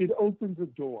 it opens a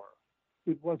door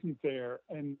that wasn't there.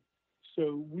 And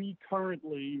so we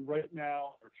currently, right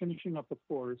now, are finishing up a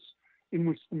course in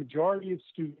which the majority of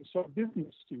students are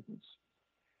business students.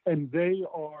 And they're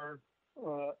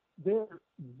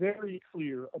very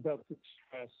clear about the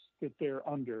stress that they're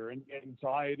under and the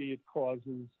anxiety it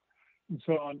causes and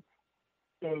so on.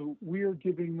 So we're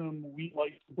giving them, we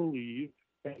like to believe,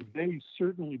 and they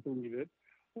certainly believe it,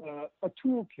 a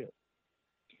toolkit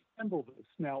to handle this.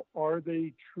 Now, are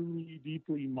they truly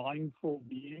deeply mindful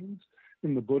beings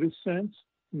in the Buddhist sense?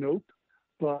 Nope.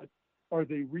 But are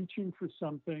they reaching for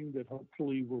something that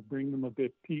hopefully will bring them a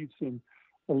bit peace and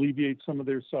alleviate some of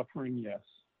their suffering? Yes.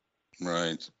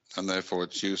 Right. And therefore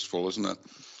it's useful, isn't it?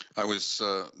 I was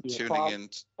tuning in.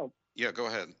 Yeah, go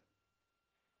ahead.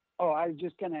 Oh, I was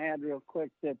just going to add real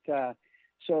quick that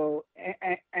so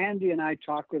Andy and I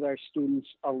talk with our students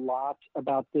a lot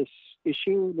about this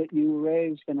issue that you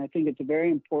raised, and I think it's a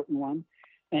very important one,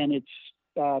 and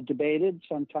it's debated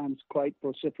sometimes quite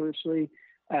vociferously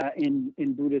in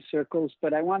Buddhist circles.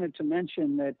 But I wanted to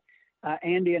mention that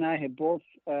Andy and I have both,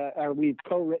 we've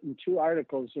co-written 2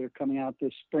 articles that are coming out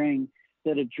this spring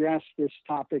that address this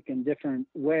topic in different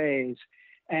ways.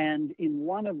 And in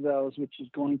one of those, which is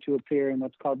going to appear in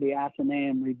what's called the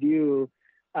Athenaeum Review,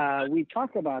 we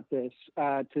talk about this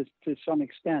to some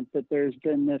extent, that there's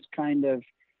been this kind of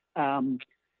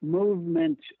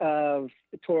movement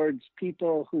towards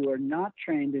people who are not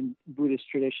trained in Buddhist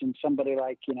tradition, somebody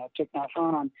like, Thich Nhat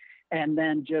Hanh, and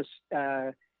then just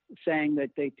saying that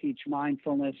they teach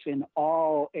mindfulness in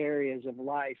all areas of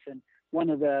life. And one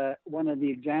of the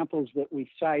examples that we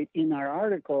cite in our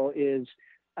article is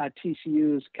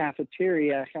TCU's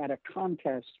cafeteria had a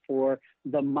contest for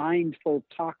the mindful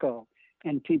taco,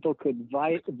 and people could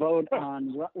vote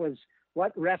on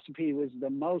what recipe was the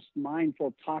most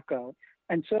mindful taco.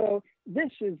 And so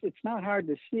it's not hard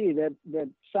to see that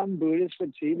some Buddhists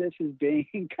would see this as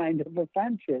being kind of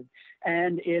offensive.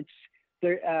 And it's,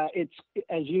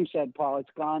 as you said, Paul, it's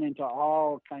gone into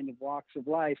all kind of walks of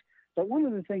life. But one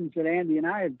of the things that Andy and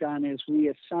I have done is we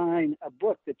assign a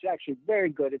book that's actually very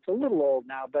good. It's a little old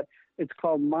now, but it's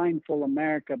called Mindful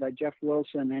America by Jeff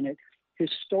Wilson, and it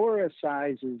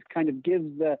historicizes, kind of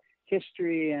gives the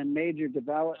history and major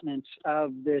developments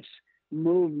of this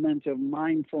movement of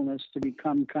mindfulness to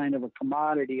become kind of a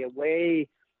commodity, a way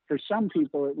for some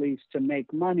people at least to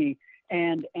make money.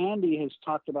 And Andy has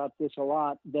talked about this a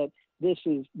lot, that this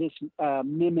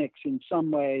mimics in some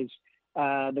ways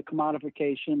the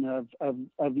commodification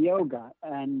of yoga.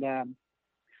 And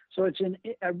so it's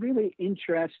a really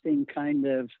interesting kind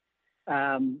of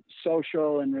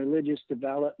social and religious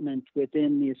development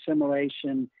within the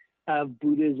assimilation of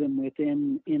Buddhism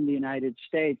in the United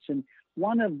States. And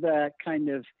one of the kind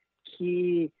of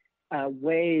key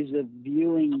ways of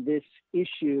viewing this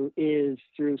issue is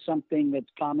through something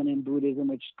that's common in Buddhism,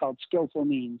 which is called skillful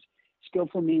means.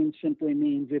 Skillful means simply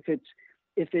means if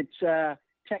it's a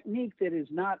technique that is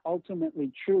not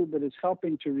ultimately true but is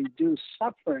helping to reduce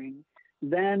suffering,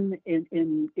 then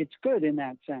it's good in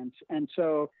that sense. And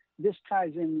so this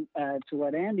ties in to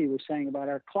what Andy was saying about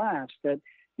our class, that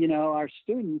our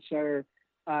students are.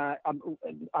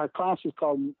 Our class is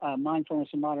called Mindfulness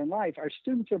in Modern Life. Our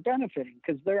students are benefiting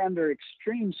because they're under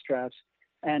extreme stress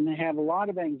and they have a lot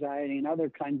of anxiety and other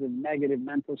kinds of negative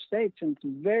mental states. And it's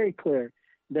very clear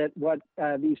that what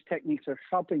these techniques are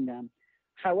helping them.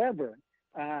 However,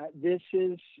 this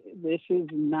is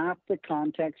not the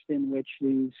context in which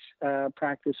these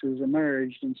practices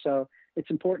emerged. And so it's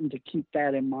important to keep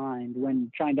that in mind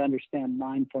when trying to understand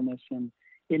mindfulness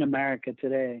in America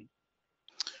today.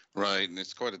 Right, and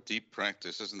it's quite a deep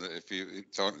practice, isn't it? If you're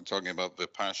talking about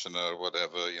Vipassana or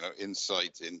whatever,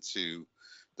 insight into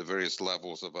the various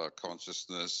levels of our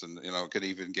consciousness, and it can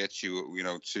even get you,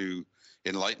 to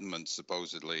enlightenment,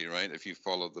 supposedly, right? If you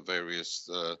follow the various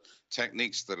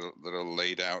techniques that are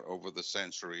laid out over the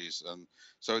centuries, and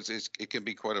so it can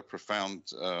be quite a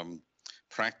profound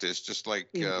practice, just like.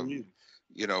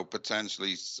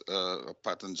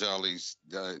 Patanjali's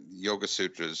Yoga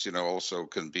Sutras, also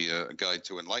can be a guide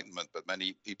to enlightenment, but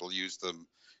many people use them,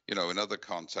 in other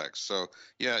contexts. So,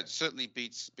 yeah, it certainly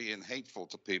beats being hateful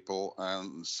to people.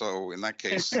 And so in that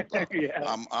case,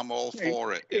 yeah. I'm all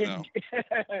for it, Indeed,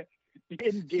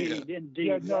 yeah. Indeed.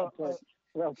 Yeah, no,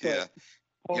 well put. Yeah.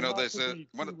 Well, There's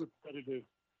one of repetitive.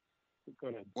 Go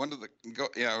ahead.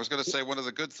 I was going to say one of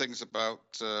the good things about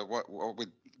what we're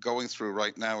going through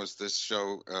right now is this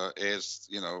show airs,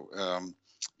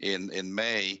 in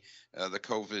May, the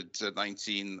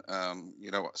COVID-19,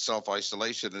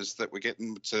 self-isolation, is that we're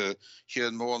getting to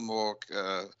hear more and more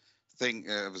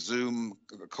Zoom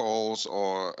calls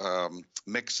or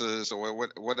mixers or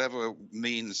whatever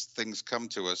means things come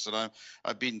to us. And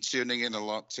I've been tuning in a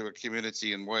lot to a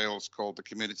community in Wales called the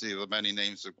Community of the Many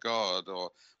Names of God,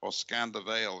 or Scan the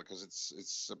Veil, because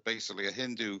it's basically a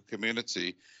Hindu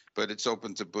community, but it's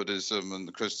open to Buddhism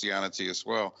and Christianity as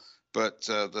well. But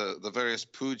the various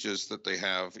pujas that they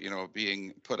have,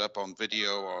 being put up on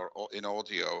video or in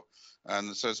audio.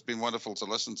 And so it's been wonderful to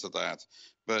listen to that.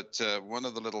 But one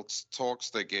of the little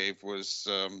talks they gave was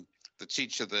the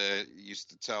teacher there used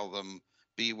to tell them,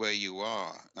 be where you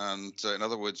are. And in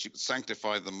other words, you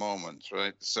sanctify the moment,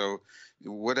 right? So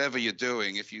whatever you're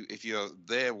doing, if you're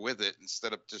there with it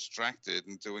instead of distracted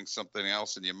and doing something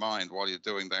else in your mind while you're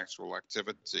doing the actual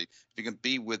activity, if you can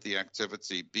be with the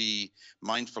activity, be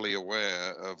mindfully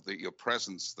aware of your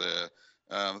presence there,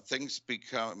 things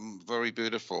become very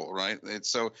beautiful, right?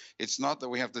 So it's not that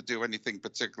we have to do anything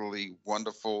particularly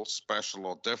wonderful, special,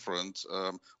 or different,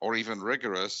 or even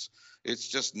rigorous. It's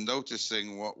just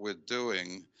noticing what we're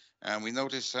doing, and we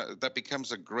notice that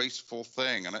becomes a graceful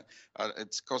thing. And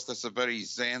it's, of course, that's a very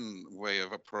Zen way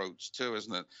of approach too,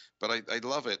 isn't it? But I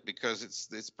love it because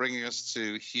it's bringing us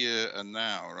to here and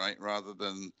now, right? Rather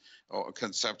than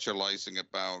conceptualizing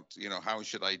about, how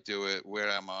should I do it? Where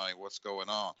am I? What's going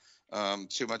on?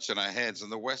 Too much in our heads.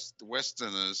 And the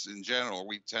Westerners in general,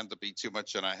 we tend to be too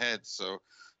much in our heads. So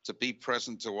to be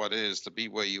present to what is, to be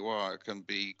where you are, can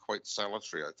be quite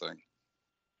salutary, I think.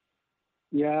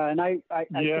 Yeah, and I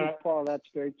think, Paul, that's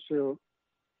very true.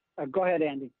 Go ahead,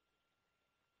 Andy.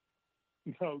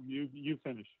 No, you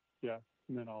finish. Yeah,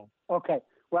 and then I'll. Okay.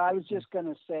 Well, I was just going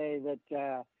to say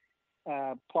that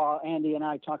Paul, Andy, and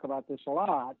I talk about this a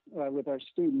lot with our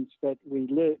students, that we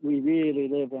really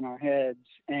live in our heads,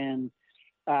 and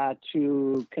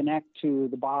to connect to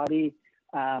the body.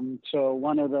 So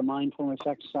one of the mindfulness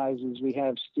exercises we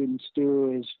have students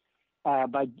do is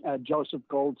by Joseph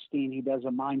Goldstein. He does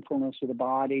a mindfulness of the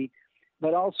body.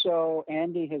 But also,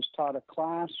 Andy has taught a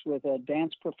class with a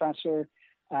dance professor,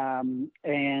 and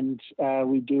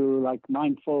we do like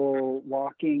mindful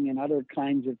walking and other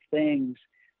kinds of things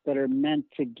that are meant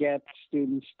to get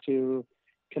students to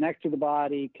connect to the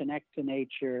body, connect to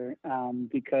nature,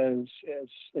 because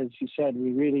as you said,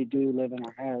 we really do live in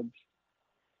our heads.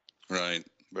 Right.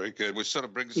 Very good. Which sort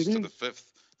of brings us to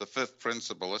the fifth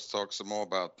principle. Let's talk some more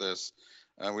about this,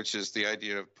 which is the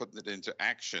idea of putting it into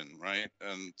action, right?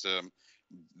 And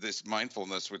this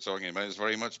mindfulness we're talking about is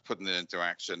very much putting it into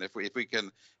action. If we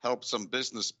can help some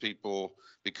business people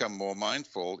become more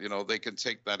mindful, they can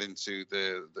take that into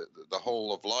the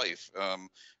whole of life,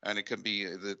 and it can be,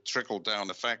 the trickle down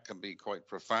effect can be quite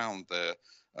profound there.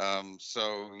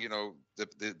 So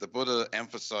the Buddha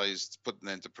emphasized putting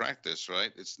it into practice,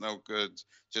 right? It's no good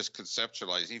just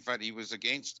conceptualizing. In fact, he was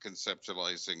against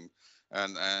conceptualizing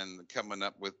and coming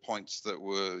up with points that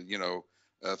were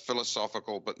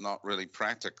philosophical but not really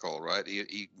practical, right?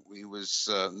 He was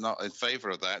not in favor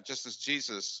of that, just as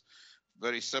Jesus,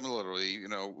 very similarly,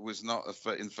 was not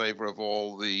in favor of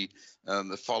all the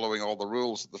following all the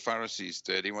rules that the Pharisees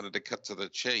did. He wanted to cut to the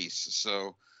chase.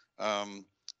 So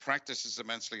practice is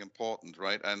immensely important,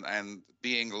 right? And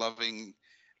being lovingly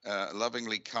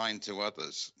kind to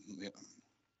others. Yeah.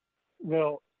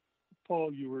 Well,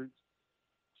 Paul, you were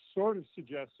sort of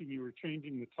suggesting you were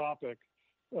changing the topic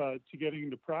to getting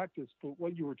into practice, but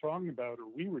what you were talking about, or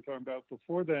we were talking about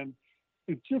before then,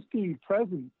 is just being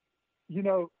present.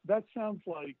 That sounds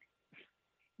like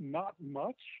not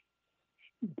much,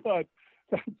 but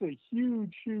that's a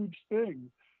huge, huge thing.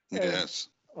 Yes.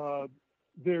 And,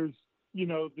 there's,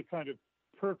 the kind of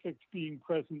perfect being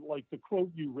present, like the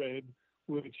quote you read,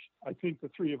 which I think the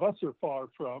three of us are far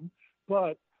from,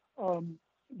 but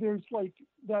there's like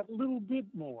that little bit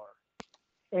more.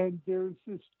 And there's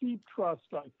this deep trust,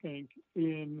 I think,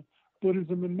 in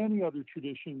Buddhism and many other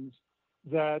traditions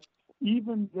that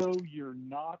even though you're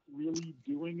not really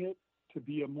doing it to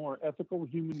be a more ethical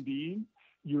human being,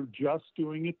 you're just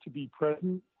doing it to be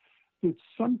present, that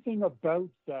something about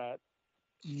that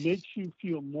makes you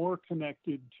feel more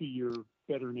connected to your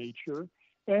better nature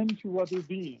and to other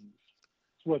beings.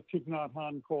 It's what Thich Nhat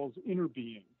Hanh calls inner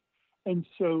being. And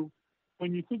so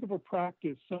when you think of a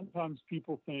practice, sometimes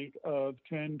people think of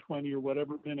 10, 20, or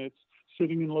whatever minutes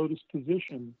sitting in lotus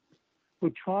position,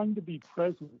 but trying to be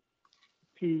present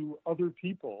to other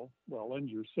people, well, and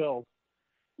yourself,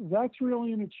 that's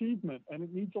really an achievement, and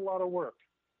it needs a lot of work.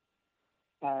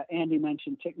 Andy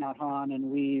mentioned Thich Nhat Hanh, and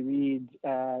we read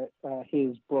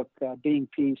his book, Being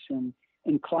Peace, in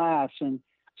class. And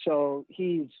so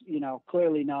he's,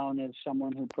 clearly known as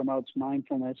someone who promotes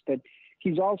mindfulness, but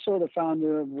he's also the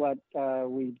founder of what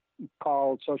we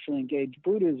call socially engaged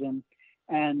Buddhism.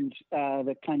 And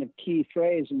the kind of key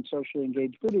phrase in socially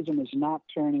engaged Buddhism is not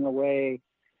turning away,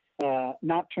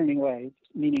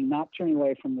 meaning not turning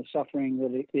away from the suffering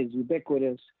that is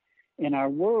ubiquitous in our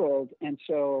world. And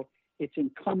so it's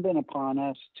incumbent upon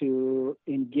us to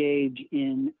engage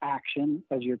in action,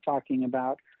 as you're talking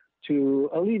about, to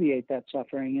alleviate that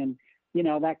suffering. And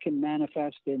that can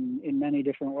manifest in many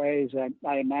different ways.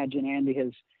 I imagine Andy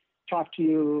has talked to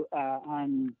you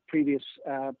on previous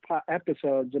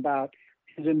episodes about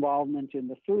his involvement in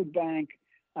the food bank,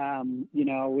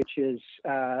 which is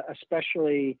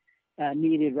especially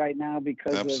needed right now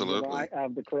because of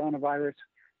the coronavirus.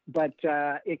 But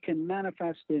it can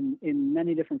manifest in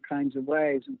many different kinds of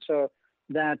ways. And so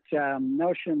that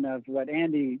notion of what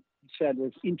Andy said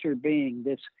was interbeing,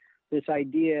 this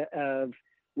idea of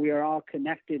we are all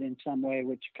connected in some way,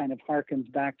 which kind of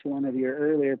harkens back to one of your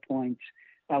earlier points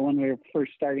when we were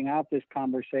first starting out this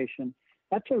conversation.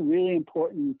 That's a really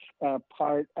important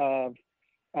part of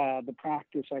the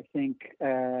practice, I think,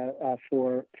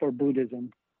 for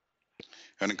Buddhism.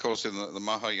 And of course, in the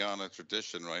Mahayana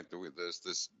tradition, right, there's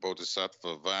this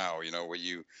bodhisattva vow,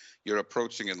 where you're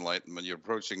approaching enlightenment, you're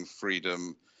approaching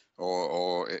freedom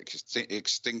or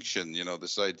extinction,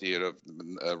 this idea of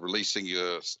releasing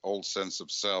your old sense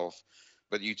of self,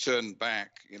 but you turn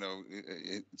back,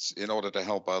 it's in order to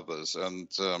help others. And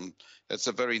it's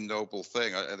a very noble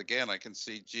thing. And again, I can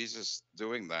see Jesus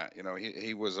doing that.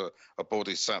 He was a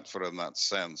bodhisattva in that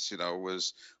sense,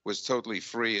 was totally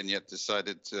free and yet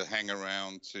decided to hang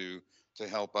around to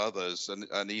help others,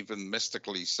 and even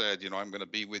mystically said, I'm going to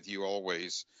be with you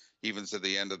always, even to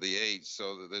the end of the age.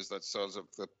 So there's that sort of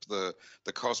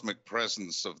the cosmic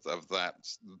presence of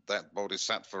that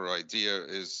bodhisattva idea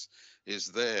is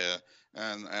there,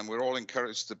 and we're all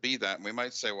encouraged to be that. And we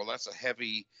might say, well, that's a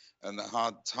heavy and a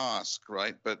hard task,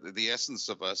 right? But the essence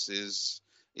of us is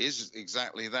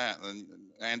exactly that. And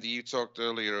Andy, you talked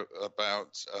earlier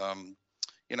about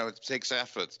it takes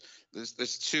effort.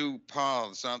 There's two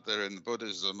paths, aren't there, in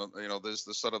Buddhism? There's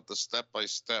the sort of the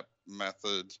step-by-step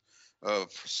method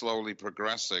of slowly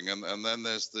progressing, and then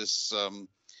there's this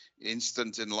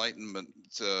instant enlightenment,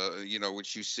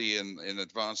 which you see in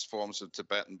advanced forms of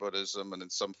Tibetan Buddhism and in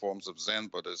some forms of Zen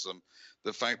Buddhism.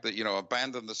 The fact that,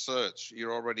 abandon the search,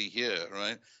 you're already here,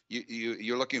 right?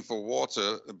 You're looking for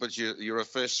water, but you're a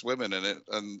fish swimming in it.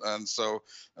 And so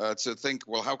to think,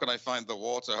 well, how can I find the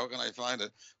water? How can I find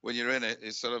it when you're in it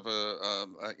is sort of a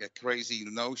crazy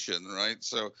notion, right?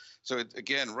 So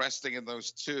again, resting in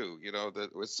those two, that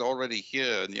it's already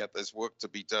here, and yet there's work to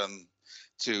be done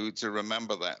to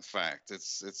remember that fact.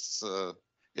 It's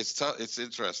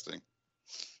interesting.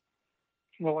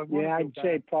 Well, I'd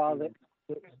say, Paul, that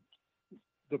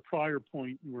the prior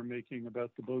point you were making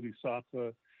about the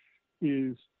Bodhisattva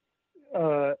is,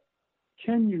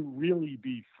 can you really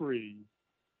be free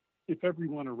if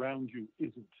everyone around you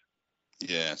isn't?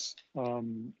 Yes.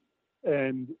 And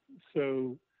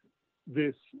so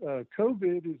this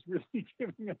COVID is really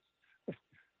giving us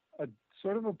a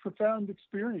sort of a profound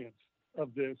experience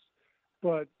of this.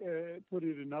 But put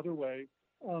it another way,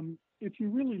 if you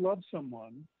really love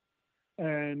someone,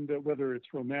 and whether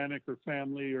it's romantic or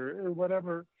family or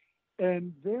whatever,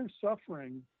 and they're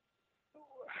suffering,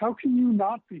 how can you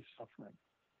not be suffering?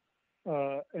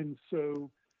 And so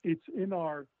it's in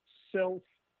our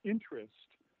self-interest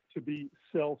to be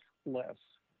selfless.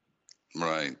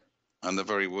 Right. And the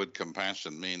very word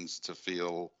compassion means to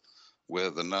feel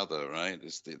with another, right?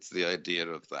 It's the idea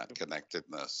of that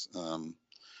connectedness,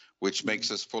 which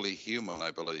makes us fully human, I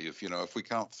believe. If we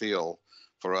can't feel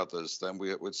for others, then we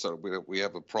have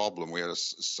a problem. We have a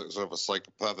sort of a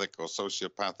psychopathic or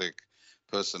sociopathic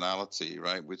personality,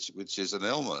 right? Which is an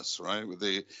illness, right?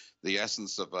 The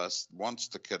essence of us wants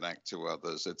to connect to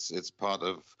others. It's part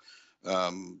of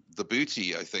the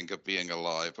beauty, I think, of being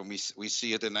alive, and we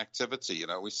see it in activity.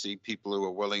 We see people who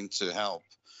are willing to help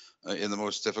in the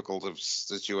most difficult of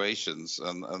situations,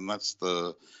 and that's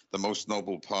the most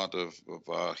noble part of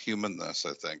our humanness.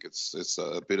 I think it's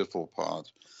a beautiful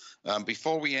part.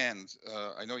 Before we end,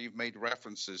 I know you've made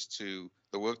references to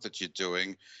the work that you're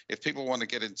doing. If people want to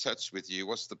get in touch with you,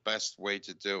 what's the best way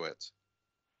to do it?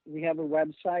 We have a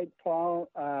website, Paul,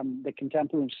 the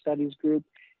Contemplative Studies Group.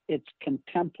 It's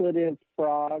Contemplative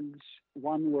Frogs,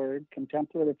 one word,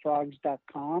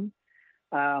 contemplativefrogs.com.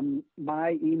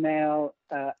 My email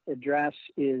address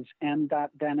is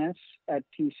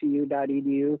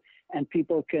m.dennis@tcu.edu, and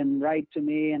people can write to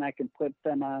me, and I can put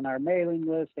them on our mailing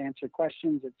list, answer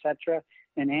questions, etc.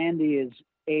 And Andy is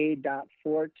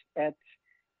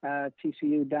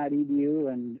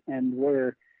a.fort@tcu.edu, and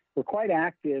we're quite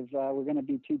active. We're going to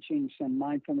be teaching some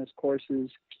mindfulness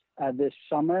courses this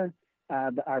summer.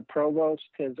 Our provost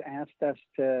has asked us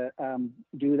to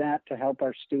do that to help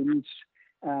our students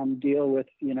deal with,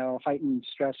 heightened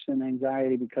stress and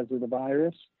anxiety because of the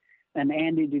virus. And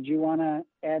Andy, did you want to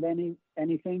add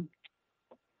anything?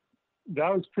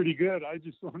 That was pretty good. I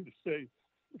just wanted to say,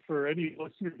 for any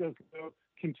listener who doesn't know,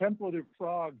 Contemplative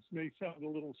Frogs may sound a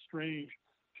little strange.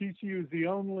 TCU is the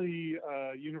only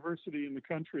university in the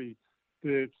country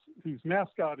whose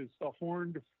mascot is the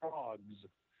horned frogs.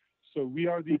 So we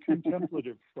are the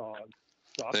Contemplative Frogs.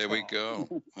 There we go.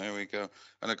 There we go.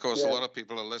 And of course, a lot of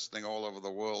people are listening all over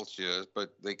the world here,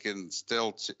 but they can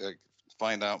still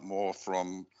find out more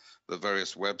from the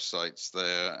various websites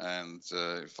there and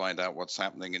find out what's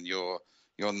happening in your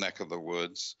neck of the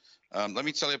woods. Let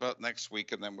me tell you about next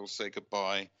week, and then we'll say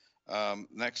goodbye.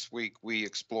 Next week, we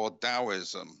explore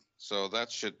Taoism. So that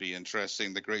should be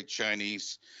interesting. The great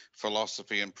Chinese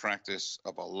philosophy and practice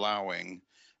of allowing,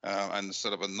 and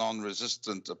sort of a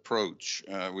non-resistant approach,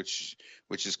 which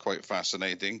is quite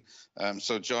fascinating.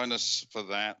 So join us for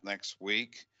that next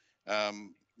week.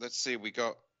 Let's see, we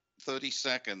got 30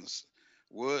 seconds.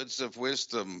 Words of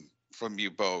wisdom from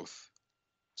you both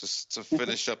to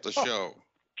finish up the show.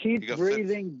 Keep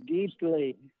breathing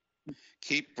deeply.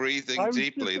 Keep breathing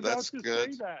deeply. That's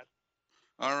good. That.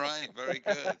 All right, very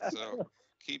good. So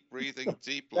keep breathing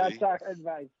deeply. That's our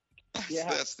advice. Yeah.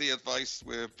 That's the advice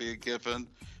we're being given.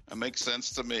 It makes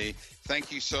sense to me.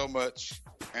 Thank you so much,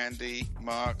 Andy,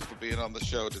 Mark, for being on the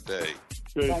show today.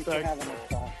 Thanks for having us,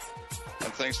 Paul.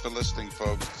 And thanks for listening,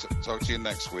 folks. Talk to you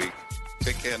next week.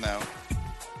 Take care now.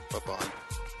 Bye-bye.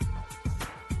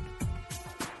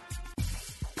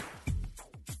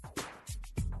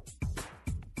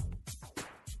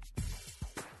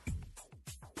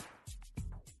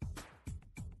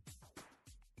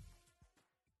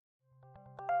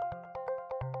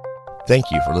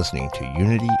 Thank you for listening to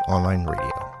Unity Online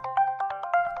Radio,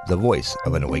 the voice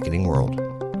of an awakening world.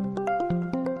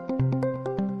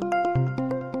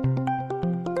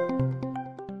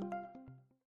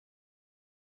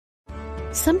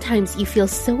 Sometimes you feel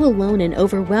so alone and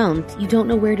overwhelmed you don't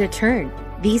know where to turn.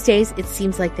 These days, it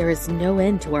seems like there is no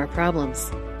end to our problems.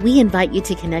 We invite you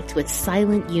to connect with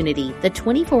Silent Unity, the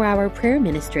 24-hour prayer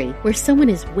ministry where someone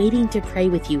is waiting to pray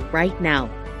with you right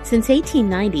now. Since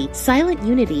 1890, Silent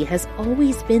Unity has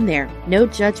always been there. No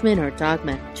judgment or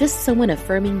dogma, just someone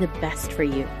affirming the best for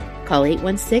you. Call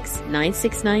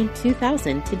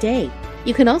 816-969-2000 today.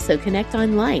 You can also connect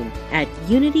online at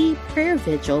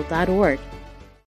unityprayervigil.org.